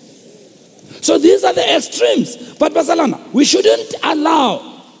 So these are the extremes. But Basalana, we shouldn't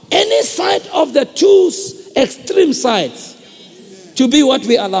allow any side of the two extreme sides to be what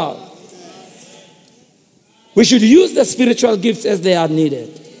we allow. We should use the spiritual gifts as they are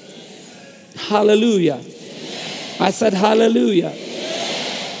needed. Hallelujah. I said hallelujah.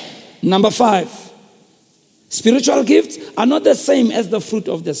 Number 5. Spiritual gifts are not the same as the fruit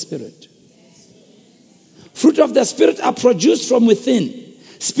of the Spirit. Fruit of the Spirit are produced from within.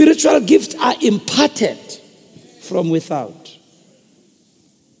 Spiritual gifts are imparted from without.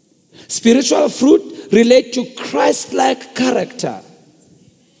 Spiritual fruit relate to Christ-like character.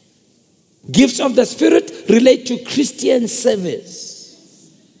 Gifts of the Spirit relate to Christian service.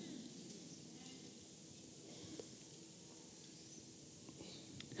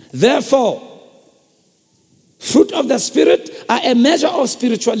 Therefore, fruit of the Spirit are a measure of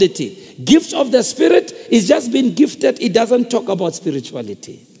spirituality. Gifts of the Spirit is just being gifted. It doesn't talk about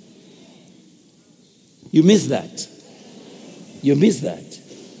spirituality. You miss that. You miss that.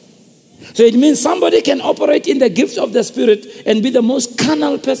 So it means somebody can operate in the gifts of the Spirit and be the most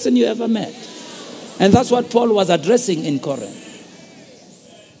carnal person you ever met. And that's what Paul was addressing in Corinth.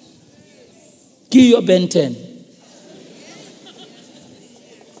 Give your Ben 10.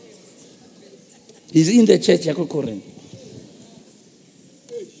 He's in the church, Yako Corinth.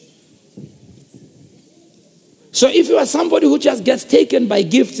 So if you are somebody who just gets taken by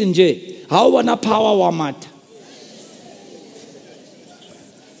gifts in jail, how wanna power wa matter?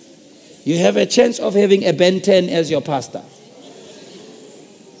 You have a chance of having a Ben 10 as your pastor.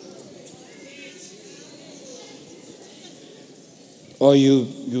 Or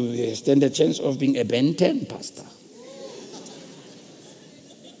you stand a chance of being a Ben 10 pastor.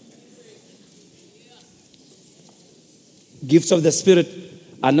 Gifts of the Spirit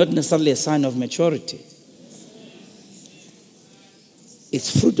are not necessarily a sign of maturity.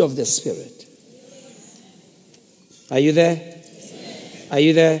 It's fruit of the Spirit. Are you there? Are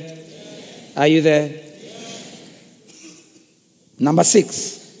you there? Are you there? Number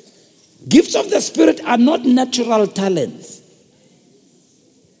 6. Gifts of the Spirit are not natural talents.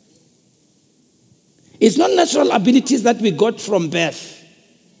 It's not natural abilities that we got from birth.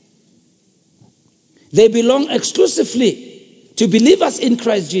 They belong exclusively to believers in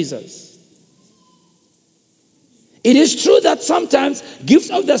Christ Jesus. It is true that sometimes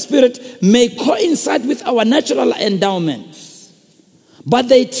gifts of the Spirit may coincide with our natural endowments, but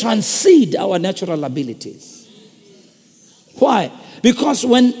they transcend our natural abilities. Why? Because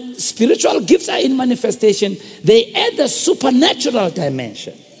when spiritual gifts are in manifestation, they add the supernatural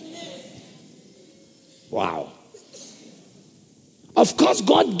dimension. Wow. Of course,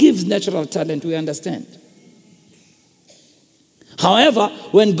 God gives natural talent, we understand. However,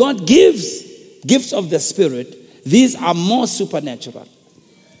 when God gives gifts of the Spirit, these are more supernatural.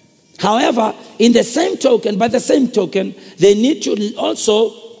 However, by the same token, they need to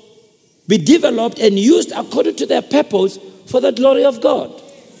also be developed and used according to their purpose for the glory of God.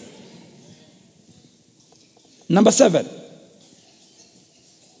 Number 7.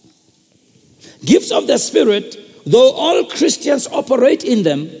 Gifts of the Spirit, though all Christians operate in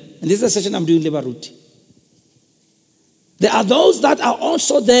them, and this is a session I'm doing Libaruti, there are those that are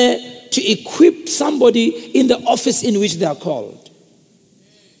also there to equip somebody in the office in which they are called.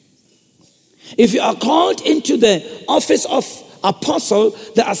 If you are called into the office of apostle,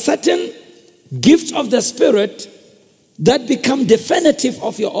 there are certain gifts of the Spirit that become definitive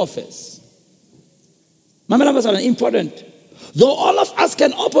of your office. Important. Though all of us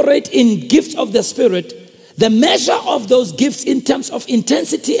can operate in gifts of the Spirit, the measure of those gifts in terms of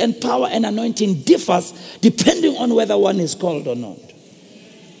intensity and power and anointing differs depending on whether one is called or not.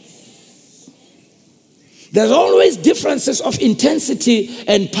 There's always differences of intensity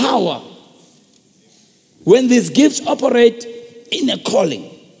and power when these gifts operate in a calling.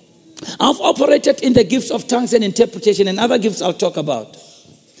 I've operated in the gifts of tongues and interpretation, and other gifts I'll talk about.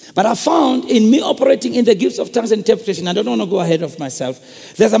 But I found in me operating in the gifts of tongues and interpretation, I don't want to go ahead of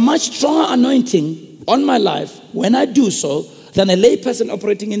myself, there's a much stronger anointing on my life when I do so than a lay person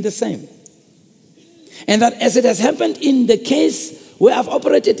operating in the same. And that as it has happened in the case where I've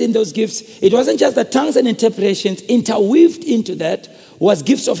operated in those gifts, it wasn't just the tongues and interpretations. Interweaved into that was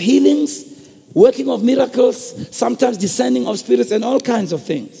gifts of healings, working of miracles, sometimes discerning of spirits, and all kinds of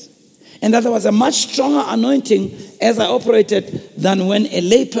things. And that there was a much stronger anointing as I operated than when a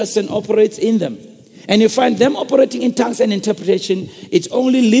lay person operates in them. And you find them operating in tongues and interpretation, it's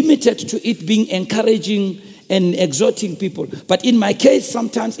only limited to it being encouraging and exhorting people. But in my case,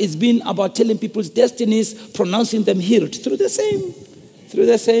 sometimes it's been about telling people's destinies, pronouncing them healed through the same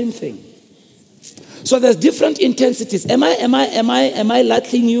thing. So there's different intensities. Am I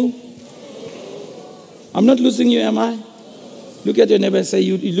lulling you? I'm not losing you, am I? Look at your neighbor and say,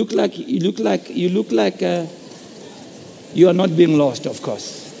 you look like you are not being lost, of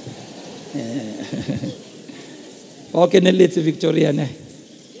course. Okay, let's Victoria.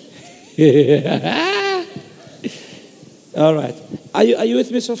 All right. Are you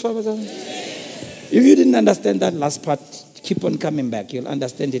with me so far? If you didn't understand that last part, keep on coming back. You'll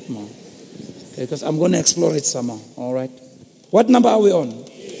understand it more. Because I'm going to explore it some more. All right. What number are we on?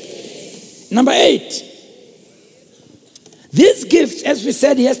 Number 8. These gifts, as we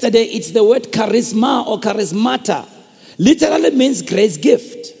said yesterday, it's the word charisma or charismata. Literally means grace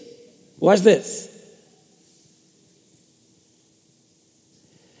gift. Watch this.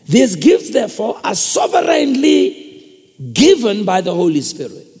 These gifts, therefore, are sovereignly given by the Holy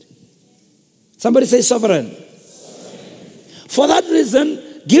Spirit. Somebody say sovereign. For that reason,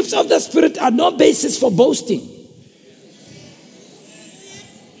 gifts of the Spirit are no basis for boasting.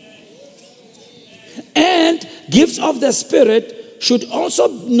 And gifts of the Spirit should also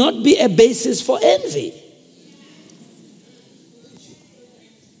not be a basis for envy.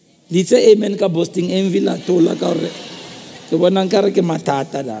 Let's say amen ka boasting envy la tola ka re. Ke bona nkare ke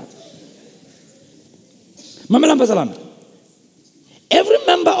matata la. Mamelamba salam. Every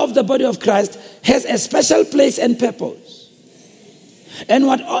member of the body of Christ has a special place and purpose. And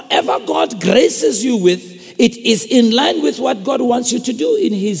whatever God graces you with, it is in line with what God wants you to do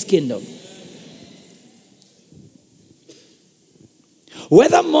in His kingdom.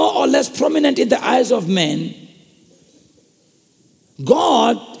 Whether more or less prominent in the eyes of men,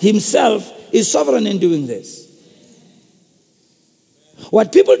 God Himself is sovereign in doing this.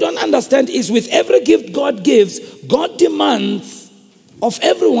 What people don't understand is with every gift God gives, God demands of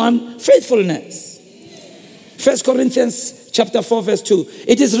everyone faithfulness. 1 Corinthians chapter 4 verse 2.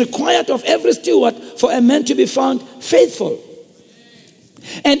 It is required of every steward for a man to be found faithful.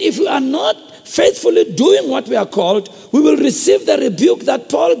 And if you are not faithfully doing what we are called, we will receive the rebuke that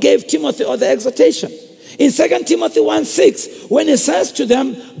Paul gave Timothy, or the exhortation. In 2 Timothy 1:6, when he says to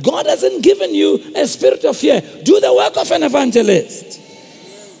them, God hasn't given you a spirit of fear. Do the work of an evangelist.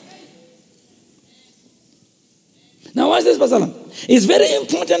 Now watch this, Pastor Alan. It's very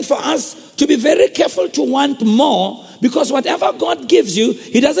important for us to be very careful to want more, because whatever God gives you,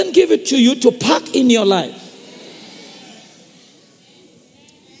 He doesn't give it to you to pack in your life.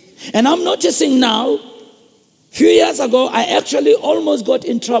 And I'm noticing now, a few years ago, I actually almost got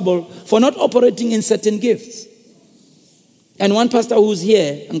in trouble for not operating in certain gifts. And one pastor who's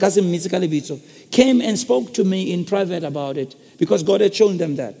here, Nkasi Misikali Bitso, came and spoke to me in private about it, because God had shown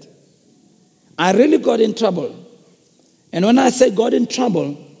them that. I really got in trouble. And when I say got in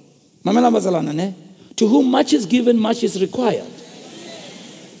trouble, to whom much is given, much is required.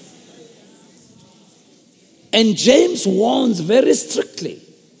 And James warns very strictly,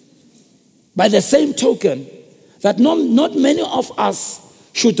 by the same token, that not many of us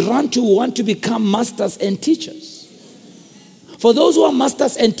should run to want to become masters and teachers. For those who are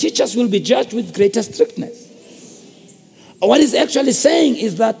masters and teachers will be judged with greater strictness. What he's actually saying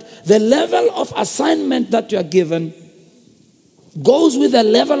is that the level of assignment that you are given goes with the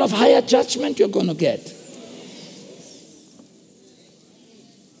level of higher judgment you're going to get.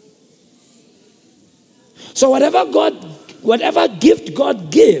 So whatever gift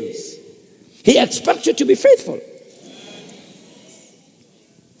God gives, He expects you to be faithful.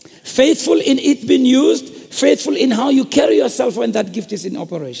 Faithful in it being used, faithful in how you carry yourself when that gift is in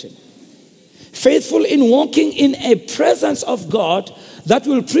operation. Faithful in walking in a presence of God that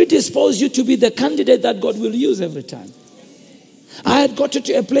will predispose you to be the candidate that God will use every time. I had gotten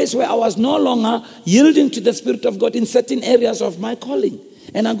to a place where I was no longer yielding to the Spirit of God in certain areas of my calling.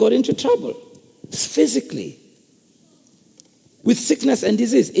 And I got into trouble, physically, with sickness and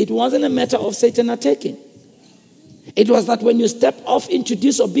disease. It wasn't a matter of Satan attacking. It was that when you step off into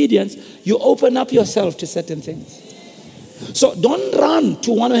disobedience, you open up yourself to certain things. So don't run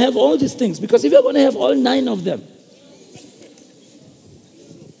to want to have all these things, because if you're going to have all 9 of them,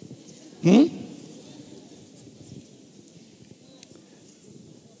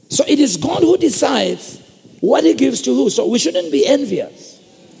 so it is God who decides what He gives to who. So we shouldn't be envious.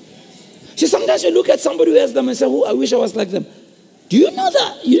 See, sometimes you look at somebody who has them and say, "Oh, I wish I was like them." Do you know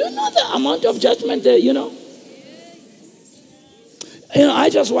that? You don't know the amount of judgment there, you know? I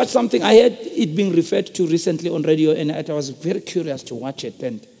just watched something. I heard it being referred to recently on radio, and I was very curious to watch it.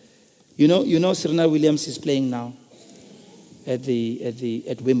 And you know, Serena Williams is playing now at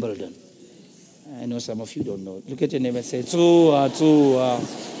Wimbledon. I know some of you don't know. Look at your name and say,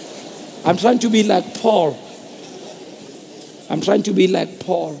 I'm trying to be like Paul.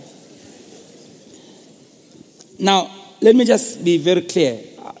 Now, let me just be very clear.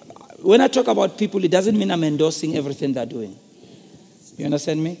 When I talk about people, it doesn't mean I'm endorsing everything they're doing. You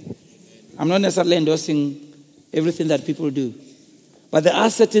understand me? I'm not necessarily endorsing everything that people do. But there are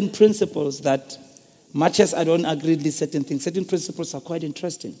certain principles that, much as I don't agree with certain things, certain principles are quite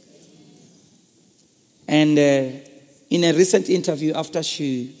interesting. And in a recent interview, after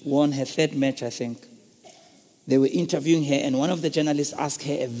she won her 3rd match, I think, they were interviewing her, and one of the journalists asked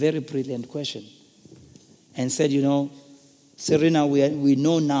her a very brilliant question and said, Serena, we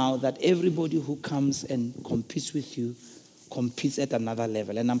know now that everybody who comes and competes with you competes at another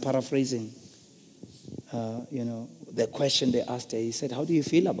level. And I'm paraphrasing, the question they asked her. He said, how do you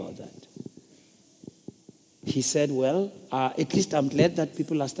feel about that? He said, well, at least I'm glad that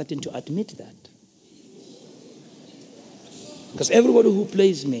people are starting to admit that. Because everybody who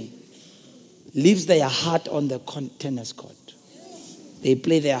plays me leaves their heart on the tennis court. They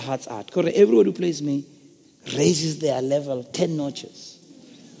play their hearts out. Because everybody who plays me raises their level 10 notches.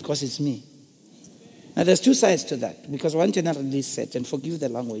 Because it's me. Now there's 2 sides to that. Because one journalist said, and forgive the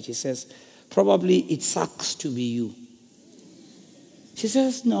language, he says, probably it sucks to be you. She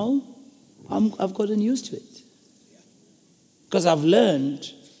says, no, I've gotten used to it. Because I've learned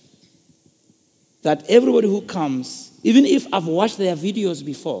that everybody who comes, even if I've watched their videos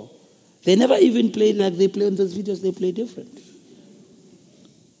before, they never even play like they play on those videos. They play different.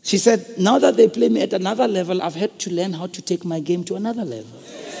 She said, now that they play me at another level, I've had to learn how to take my game to another level.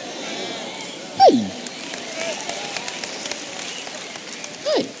 Hey.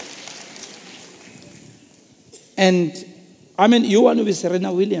 And, you want to be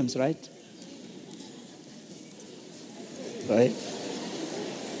Serena Williams, right? Right?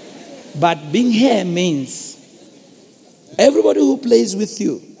 But being here means everybody who plays with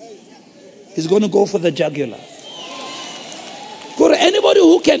you is going to go for the jugular. Anybody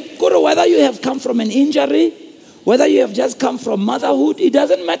who can, whether you have come from an injury, Whether you have just come from motherhood, it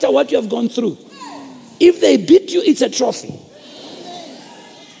doesn't matter what you have gone through. If they beat you, it's a trophy.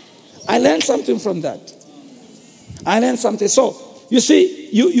 I learned something from that. I learned something. So, you see,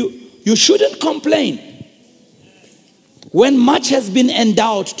 you shouldn't complain when much has been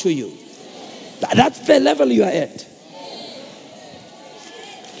endowed to you. That's the level you are at.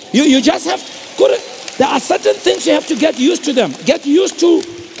 You just have, there are certain things you have to get used to them. Get used to,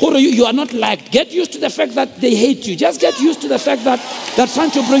 you are not liked. Get used to the fact that they hate you. Just get used to the fact that they're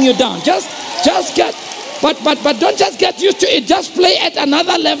trying to bring you down. Just get, but don't just get used to it. Just play at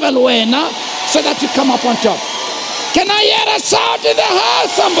another level where now, so that you come up on top. Can I hear a shout in the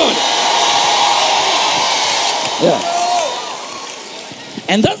house, somebody? Yeah.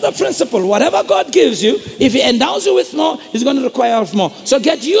 And that's the principle. Whatever God gives you, if He endows you with more, He's going to require more. So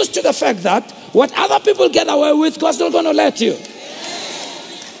get used to the fact that what other people get away with, God's not going to let you.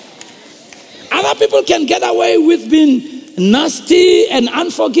 Other people can get away with being nasty and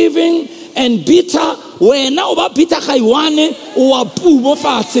unforgiving and bitter.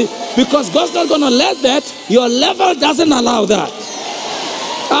 Because God's not going to let that. Your level doesn't allow that.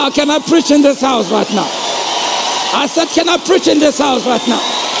 Can I preach in this house right now? I said, can I preach in this house right now?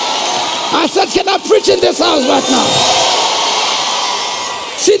 I said, can I preach in this house right now?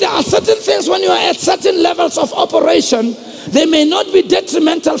 See, there are certain things when you are at certain levels of operation, they may not be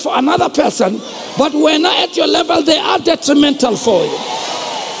detrimental for another person, but when you're at your level, they are detrimental for you.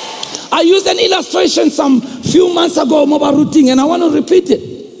 I used an illustration some few months ago, mobile routing, and I want to repeat it.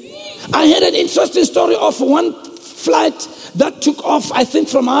 I had an interesting story of one flight that took off, I think,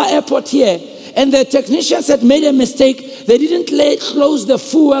 from our airport here. And the technicians had made a mistake. They didn't close the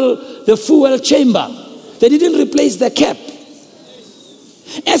fuel chamber. They didn't replace the cap.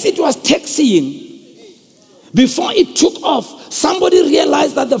 As it was taxiing, before it took off, somebody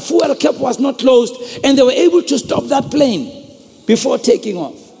realized that the fuel cap was not closed, and they were able to stop that plane before taking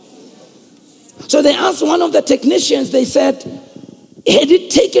off. So they asked one of the technicians, they said, had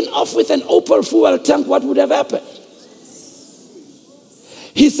it taken off with an open fuel tank, what would have happened?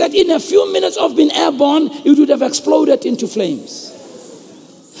 He said, in a few minutes of being airborne, it would have exploded into flames.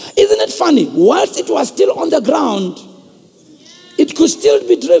 Isn't it funny? Whilst it was still on the ground, it could still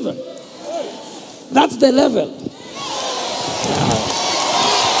be driven. That's the level.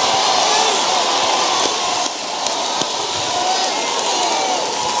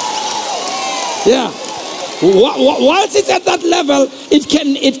 Yeah. Whilst it's at that level,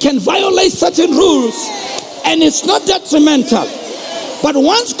 it can violate certain rules, and it's not detrimental. But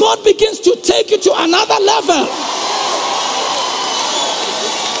once God begins to take you to another level,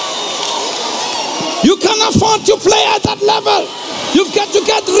 you can't afford to play at that level. You've got to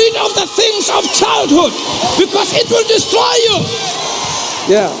get rid of the things of childhood, because it will destroy you.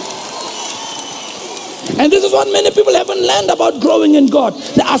 Yeah. And this is what many people haven't learned about growing in God.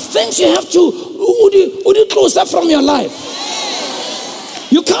 There are things you have to close up from your life.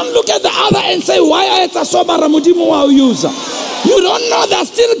 You can't look at the other and say, why are it so baramudimu user? You don't know they're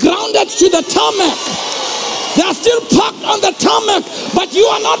still grounded to the tarmac. They're still parked on the tarmac, but you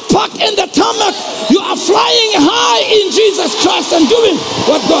are not parked in the tarmac. You are flying high in Jesus Christ and doing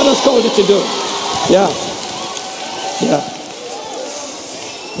what God has called you to do. Yeah.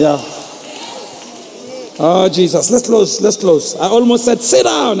 Oh, Jesus. Let's close. I almost said sit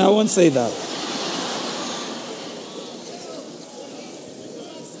down. I won't say that.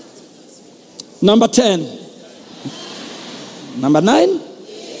 Number 10. Number 9.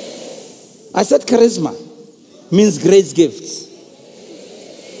 I said charisma means grace gifts.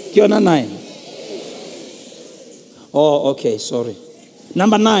 Kiona 9. Oh, okay, sorry.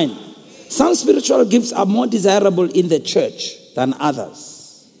 Number 9. Some spiritual gifts are more desirable in the church than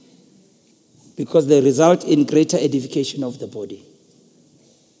others because they result in greater edification of the body.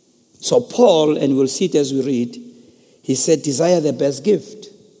 So Paul, and we'll see it as we read, he said, desire the best gift.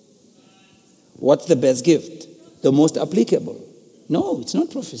 What's the best gift? The most applicable. No, it's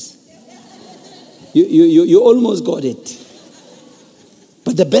not prophecy. You almost got it.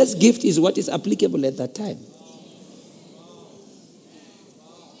 But the best gift is what is applicable at that time.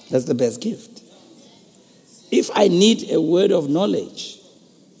 That's the best gift. If I need a word of knowledge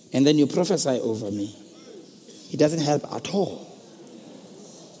and then you prophesy over me, it doesn't help at all.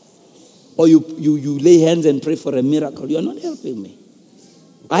 Or you lay hands and pray for a miracle, you're not helping me.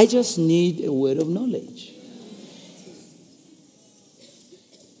 I just need a word of knowledge.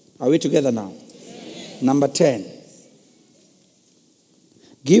 Are we together now? Number 10.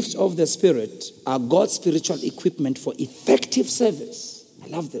 Gifts of the Spirit are God's spiritual equipment for effective service. I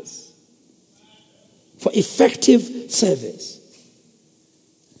love this. For effective service.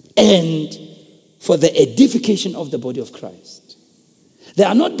 And for the edification of the body of Christ. They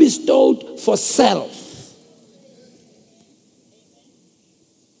are not bestowed for self.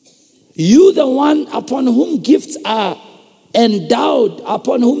 You, the one upon whom gifts are endowed,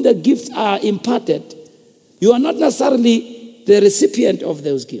 upon whom the gifts are imparted, you are not necessarily the recipient of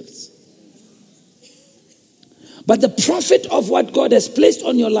those gifts. But the profit of what God has placed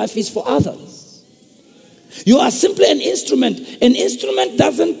on your life is for others. You are simply an instrument. An instrument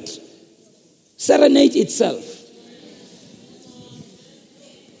doesn't serenade itself.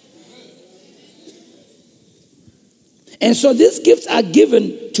 And so these gifts are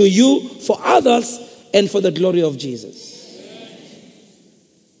given to you for others and for the glory of Jesus.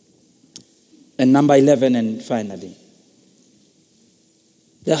 And number 11, and finally,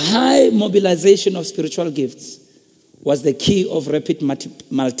 the high mobilization of spiritual gifts was the key of rapid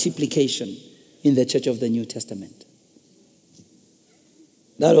multiplication in the church of the New Testament.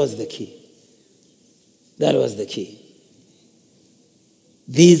 That was the key. That was the key.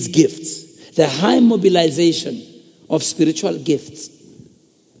 These gifts, the high mobilization of spiritual gifts,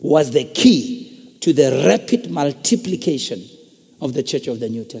 was the key to the rapid multiplication of the church of the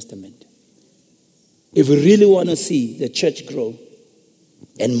New Testament. If we really want to see the church grow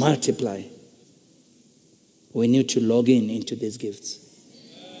and multiply, we need to log into these gifts.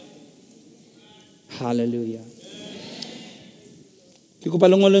 Hallelujah.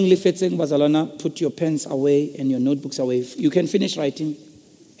 Put your pens away and your notebooks away. You can finish writing.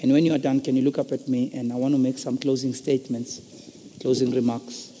 And when you are done, can you look up at me? And I want to make some closing statements, closing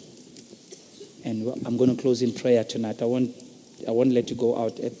remarks. And I'm going to close in prayer tonight. I won't let you go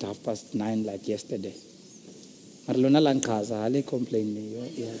out at 9:30 like yesterday.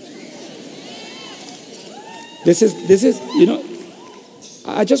 This is,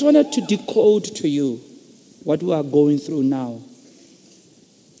 I just wanted to decode to you what we are going through now.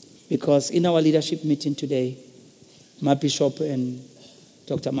 Because in our leadership meeting today, my bishop and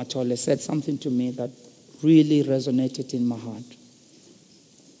Dr. Matole said something to me that really resonated in my heart.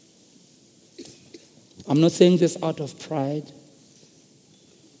 I'm not saying this out of pride,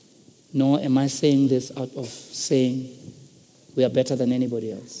 nor am I saying this out of saying we are better than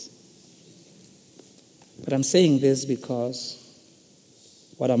anybody else. But I'm saying this because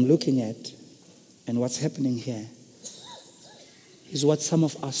what I'm looking at and what's happening here is what some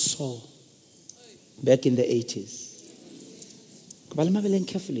of us saw back in the 80s.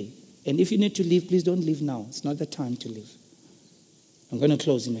 Carefully. And if you need to leave, please don't leave now. It's not the time to leave. I'm going to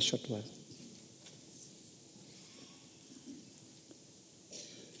close in a short while.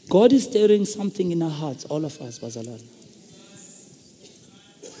 God is stirring something in our hearts, all of us, Bazalwane.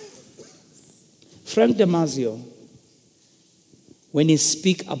 Frank Damasio, when he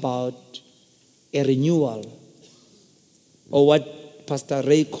speaks about a renewal, or what Pastor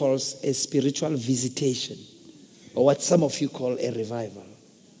Ray calls a spiritual visitation, or what some of you call a revival,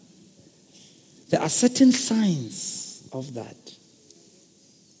 there are certain signs of that.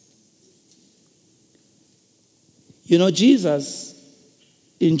 Jesus,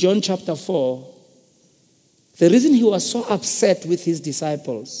 in John chapter 4, the reason he was so upset with his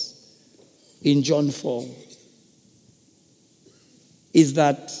disciples in John 4 is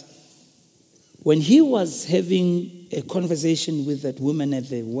that when he was having a conversation with that woman at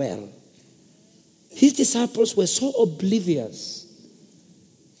the well, his disciples were so oblivious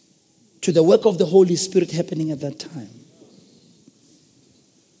to the work of the Holy Spirit happening at that time.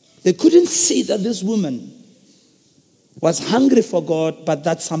 They couldn't see that this woman was hungry for God, but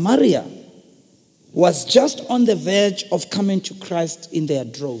that Samaria was just on the verge of coming to Christ in their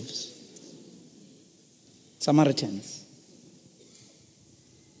droves. Samaritans.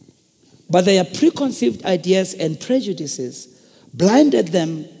 But their preconceived ideas and prejudices blinded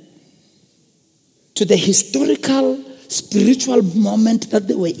them to the historical, spiritual moment that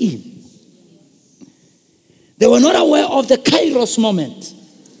they were in. They were not aware of the Kairos moment,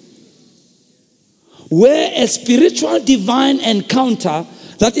 where a spiritual divine encounter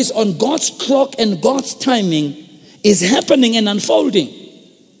that is on God's clock and God's timing is happening and unfolding.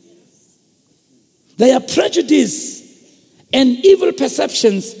 Their prejudice and evil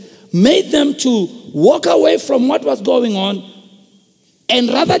perceptions made them to walk away from what was going on and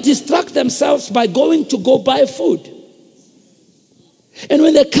rather distract themselves by going to go buy food. And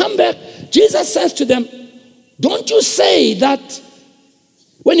when they come back, Jesus says to them, don't you say that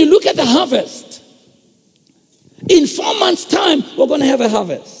when you look at the harvest, in 4 months' time, we're going to have a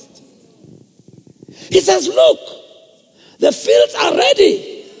harvest. He says, look, the fields are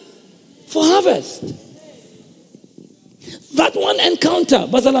ready for harvest. That one encounter,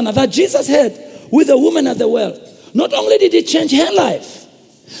 Bazalana, that Jesus had with the woman at the well, not only did it change her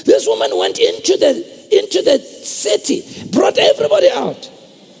life, This woman went into the city, brought everybody out.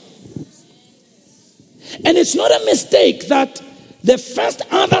 And it's not a mistake that the first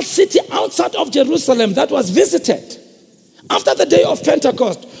other city outside of Jerusalem that was visited after the day of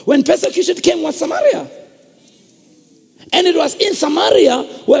Pentecost, when persecution came, was Samaria. And it was in Samaria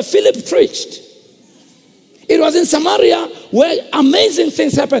where Philip preached. It was in Samaria where amazing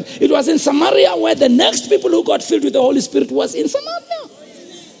things happened. It was in Samaria where the next people who got filled with the Holy Spirit was in Samaria.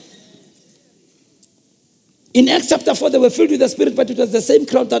 In Acts chapter 4, they were filled with the Spirit, but it was the same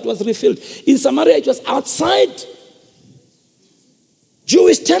crowd that was refilled. In Samaria, it was outside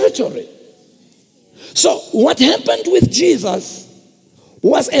Jewish territory. So what happened with Jesus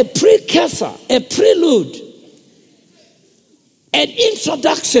was a precursor, a prelude, an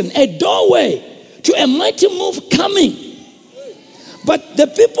introduction, a doorway to a mighty move coming. But the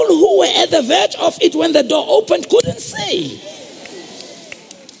people who were at the verge of it when the door opened couldn't see.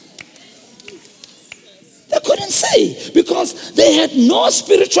 They couldn't see because they had no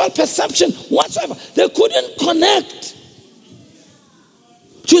spiritual perception whatsoever. They couldn't connect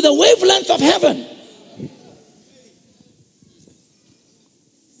to the wavelength of heaven.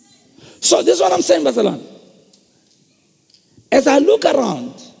 So this is what I'm saying, Barcelona. As I look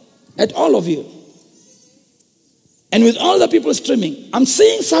around at all of you, and with all the people streaming, I'm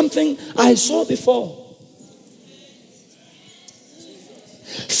seeing something I saw before.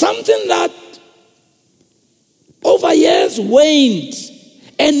 Something that over years waned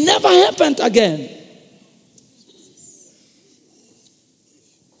and never happened again.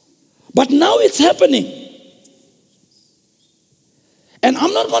 But now it's happening. And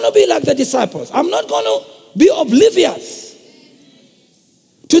I'm not going to be like the disciples. I'm not going to be oblivious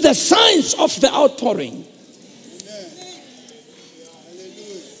to the signs of the outpouring.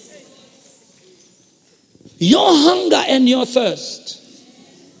 Your hunger and your thirst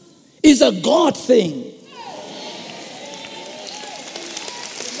is a God thing.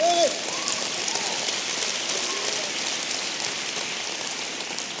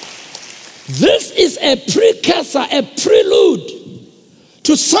 This is a precursor, a prelude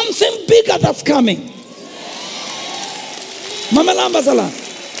to something bigger that's coming. Mama Lambazala.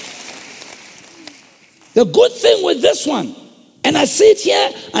 The good thing with this one, and I see it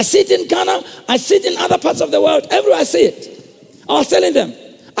here, I see it in Ghana, I see it in other parts of the world, everywhere I see it. I was telling them,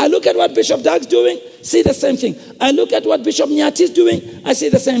 I look at what Bishop Doug's doing, see the same thing. I look at what Bishop Nyati is doing, I see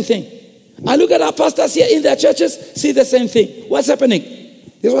the same thing. I look at our pastors here in their churches, see the same thing. What's happening?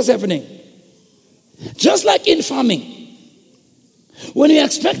 This is what's happening. Just like in farming, when you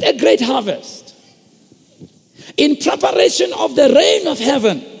expect a great harvest, in preparation of the rain of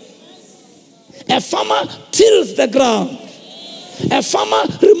heaven, a farmer tills the ground. A farmer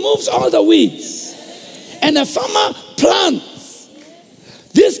removes all the weeds. And a farmer plants.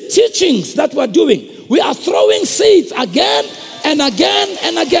 These teachings that we're doing, we are throwing seeds again and again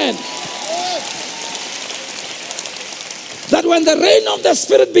and again. That when the rain of the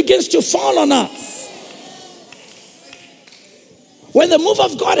Spirit begins to fall on us, when the move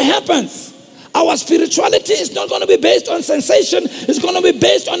of God happens, our spirituality is not going to be based on sensation. It's going to be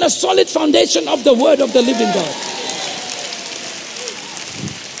based on a solid foundation of the Word of the living God.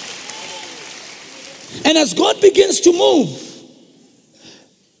 And as God begins to move,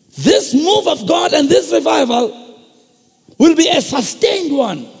 this move of God and this revival will be a sustained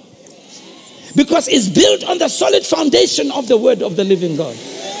one. Because it's built on the solid foundation of the Word of the living God.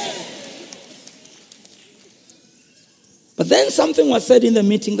 But then something was said in the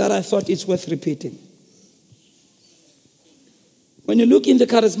meeting that I thought it's worth repeating. When you look in the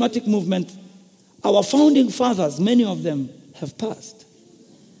charismatic movement, our founding fathers, many of them have passed.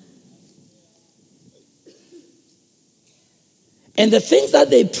 And the things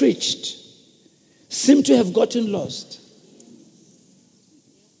that they preached seem to have gotten lost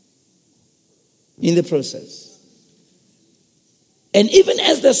in the process. And even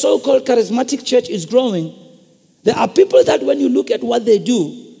as the so-called charismatic church is growing, there are people that when you look at what they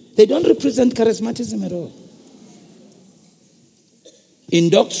do, they don't represent charismatism at all.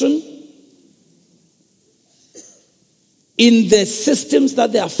 In doctrine, in the systems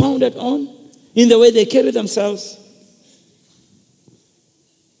that they are founded on, in the way they carry themselves.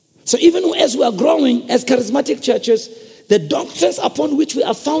 So even as we are growing as charismatic churches, the doctrines upon which we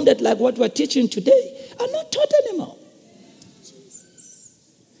are founded, like what we're teaching today, are not taught anymore.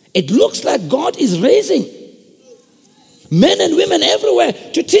 It looks like God is raising men and women everywhere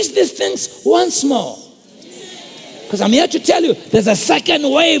to teach these things once more. Because I'm here to tell you, there's a second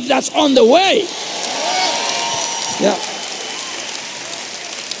wave that's on the way. Yeah.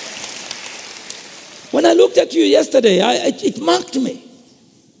 When I looked at you yesterday, it marked me.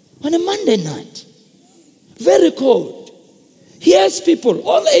 on a Monday night. Very cold. Here's people,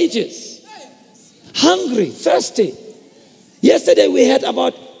 all ages, hungry, thirsty. Yesterday we had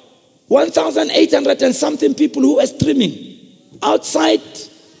about 1,800 and something people who were streaming outside.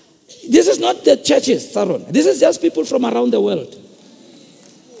 This is not the churches, Saron. This is just people from around the world.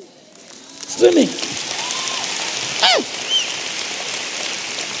 Streaming.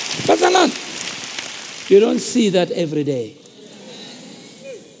 Pasalan. You don't see that every day.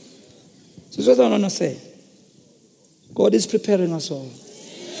 So that's what I want to say. God is preparing us all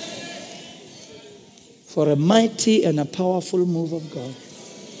for a mighty and a powerful move of God.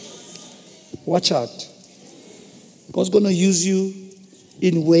 Watch out. God's going to use you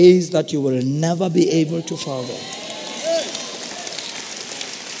in ways that you will never be able to follow.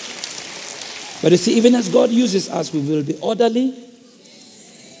 But you see, even as God uses us, we will be orderly.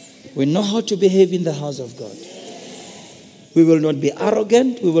 We know how to behave in the house of God. We will not be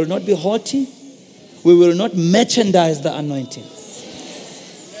arrogant. We will not be haughty. We will not merchandise the anointing.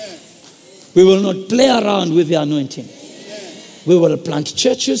 We will not play around with the anointing. We will plant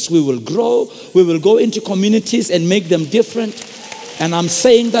churches. We will grow. We will go into communities and make them different. And I'm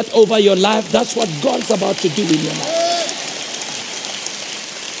saying that over your life. That's what God's about to do in your life.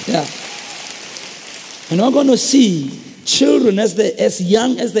 Yeah. And we're going to see children as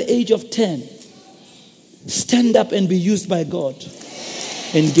young as the age of 10 stand up and be used by God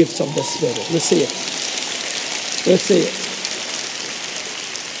in gifts of the Spirit. We'll see it. We'll see it.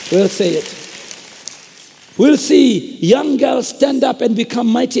 We'll see it. We'll see young girls stand up and become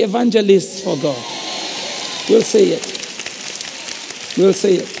mighty evangelists for God. We'll see it. We'll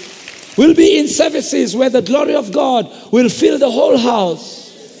see it. We'll be in services where the glory of God will fill the whole house.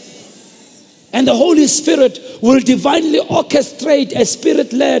 And the Holy Spirit will divinely orchestrate a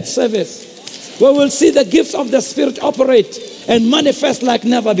Spirit-led service where we'll see the gifts of the Spirit operate and manifest like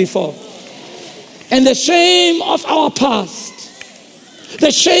never before. And the shame of our past,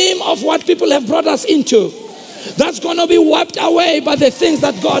 the shame of what people have brought us into, that's going to be wiped away by the things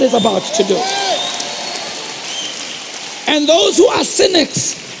that God is about to do. And those who are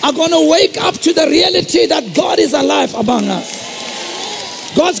cynics are going to wake up to the reality that God is alive among us.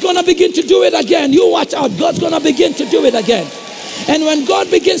 God's going to begin to do it again. You watch out. God's going to begin to do it again. And when God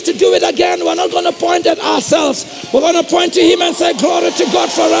begins to do it again, we're not going to point at ourselves. We're going to point to Him and say, glory to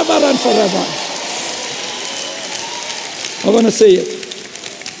God forever and forever. We're going to see it.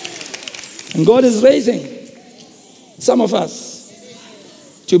 And God is raising some of us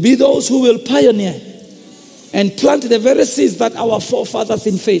to be those who will pioneer and plant the very seeds that our forefathers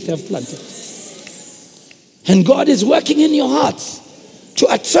in faith have planted. And God is working in your hearts to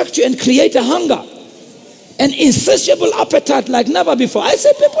attract you and create a hunger, an insatiable appetite like never before. I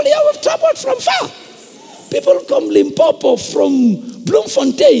see people here with traveled from far. People from Limpopo, from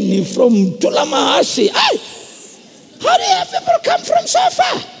Bloemfontein, from Tulamahashi. How do you have people come from so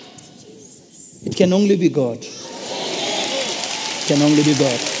far? It can only be God. It can only be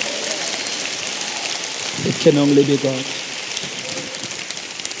God. It can only be God.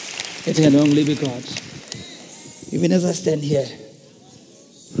 It can only be God. Even as I stand here,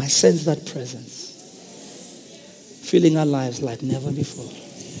 I sense that presence, filling our lives like never before.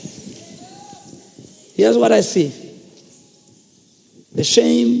 Here's what I see. The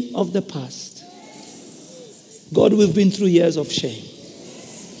shame of the past. God, we've been through years of shame.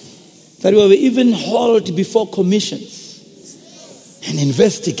 That we were even hauled before commissions and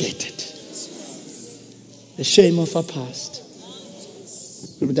investigated. The shame of our past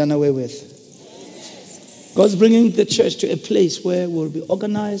will be done away with. God's bringing the church to a place where we'll be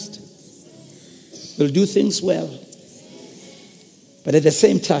organized, we'll do things well, but at the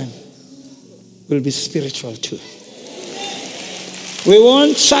same time, we'll be spiritual too. We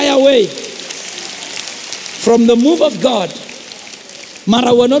won't shy away from the move of God,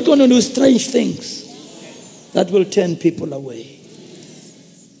 Mara, we're not going to do strange things that will turn people away.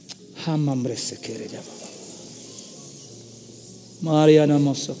 Mariana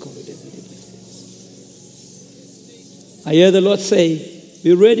Mosokoro. I hear the Lord say,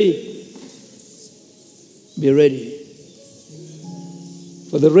 be ready. Be ready.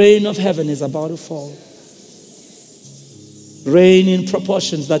 For the rain of heaven is about to fall. Rain in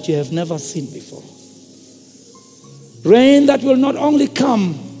proportions that you have never seen before. Rain that will not only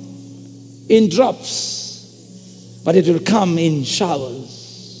come in drops, but it will come in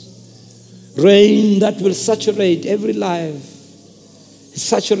showers. Rain that will saturate every life,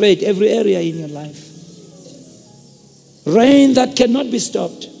 saturate every area in your life. Rain that cannot be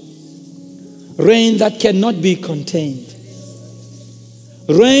stopped. Rain that cannot be contained.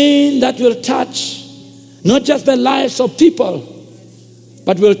 Rain that will touch not just the lives of people,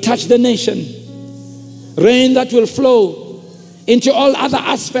 but will touch the nation. Rain that will flow into all other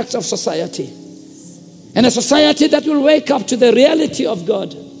aspects of society. And a society that will wake up to the reality of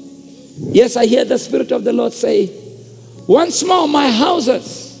God. Yes, I hear the Spirit of the Lord say, once more my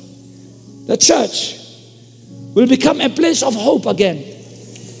houses, the church, will become a place of hope again.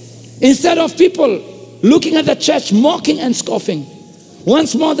 Instead of people looking at the church, mocking and scoffing,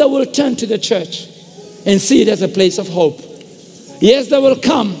 once more they will turn to the church and see it as a place of hope. Yes, they will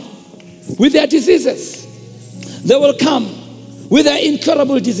come with their diseases. They will come with their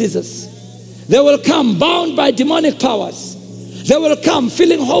incurable diseases. They will come bound by demonic powers. They will come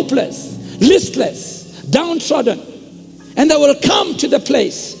feeling hopeless, listless, downtrodden. And they will come to the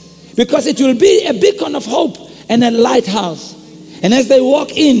place because it will be a beacon of hope and a lighthouse. And as they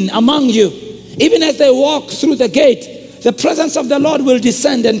walk in among you, even as they walk through the gate, the presence of the Lord will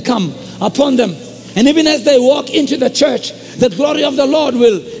descend and come upon them. And even as they walk into the church, the glory of the Lord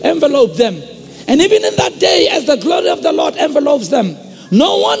will envelope them. And even in that day, as the glory of the Lord envelopes them,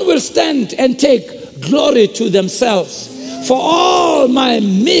 no one will stand and take glory to themselves. For all my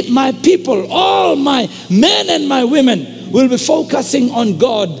people, all my men and my women will be focusing on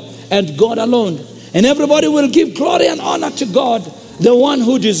God and God alone. And everybody will give glory and honor to God, the one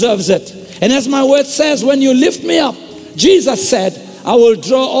who deserves it. And as my word says, when you lift me up, Jesus said, I will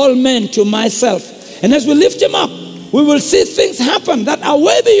draw all men to myself. And as we lift him up, we will see things happen that are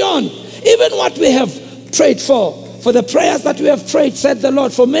way beyond even what we have prayed for. For the prayers that we have prayed, said the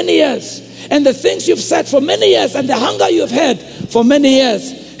Lord, for many years. And the things you've said for many years and the hunger you've had for many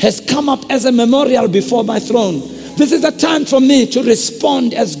years has come up as a memorial before my throne. This is a time for me to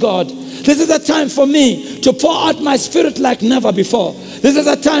respond as God. This is a time for me to pour out my spirit like never before. This is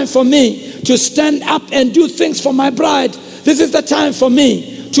a time for me to stand up and do things for my bride. This is the time for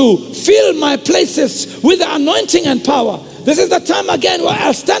me to fill my places with the anointing and power. This is the time again where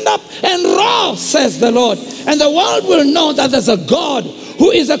I'll stand up and roar, says the Lord. And the world will know that there's a God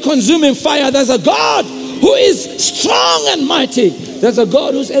who is a consuming fire. There's a God who is strong and mighty. There's a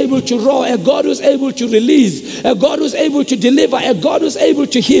God who's able to roar, a God who's able to release, a God who's able to deliver, a God who's able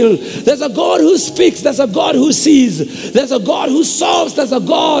to heal. There's a God who speaks, there's a God who sees, there's a God who solves, there's a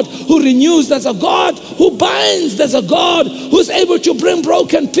God who renews, there's a God who binds, there's a God who's able to bring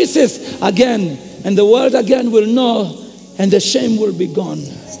broken pieces again. And the world again will know, and the shame will be gone.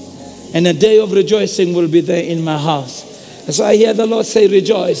 And a day of rejoicing will be there in my house. And so I hear the Lord say,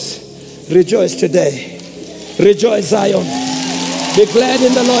 rejoice. Rejoice today. Rejoice, Zion. Be glad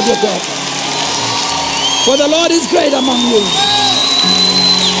in the Lord your God. For the Lord is great among you.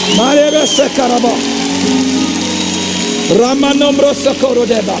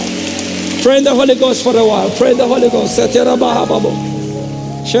 Pray in the Holy Ghost for a while. Pray in the Holy Ghost.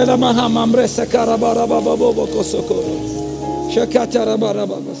 Shakata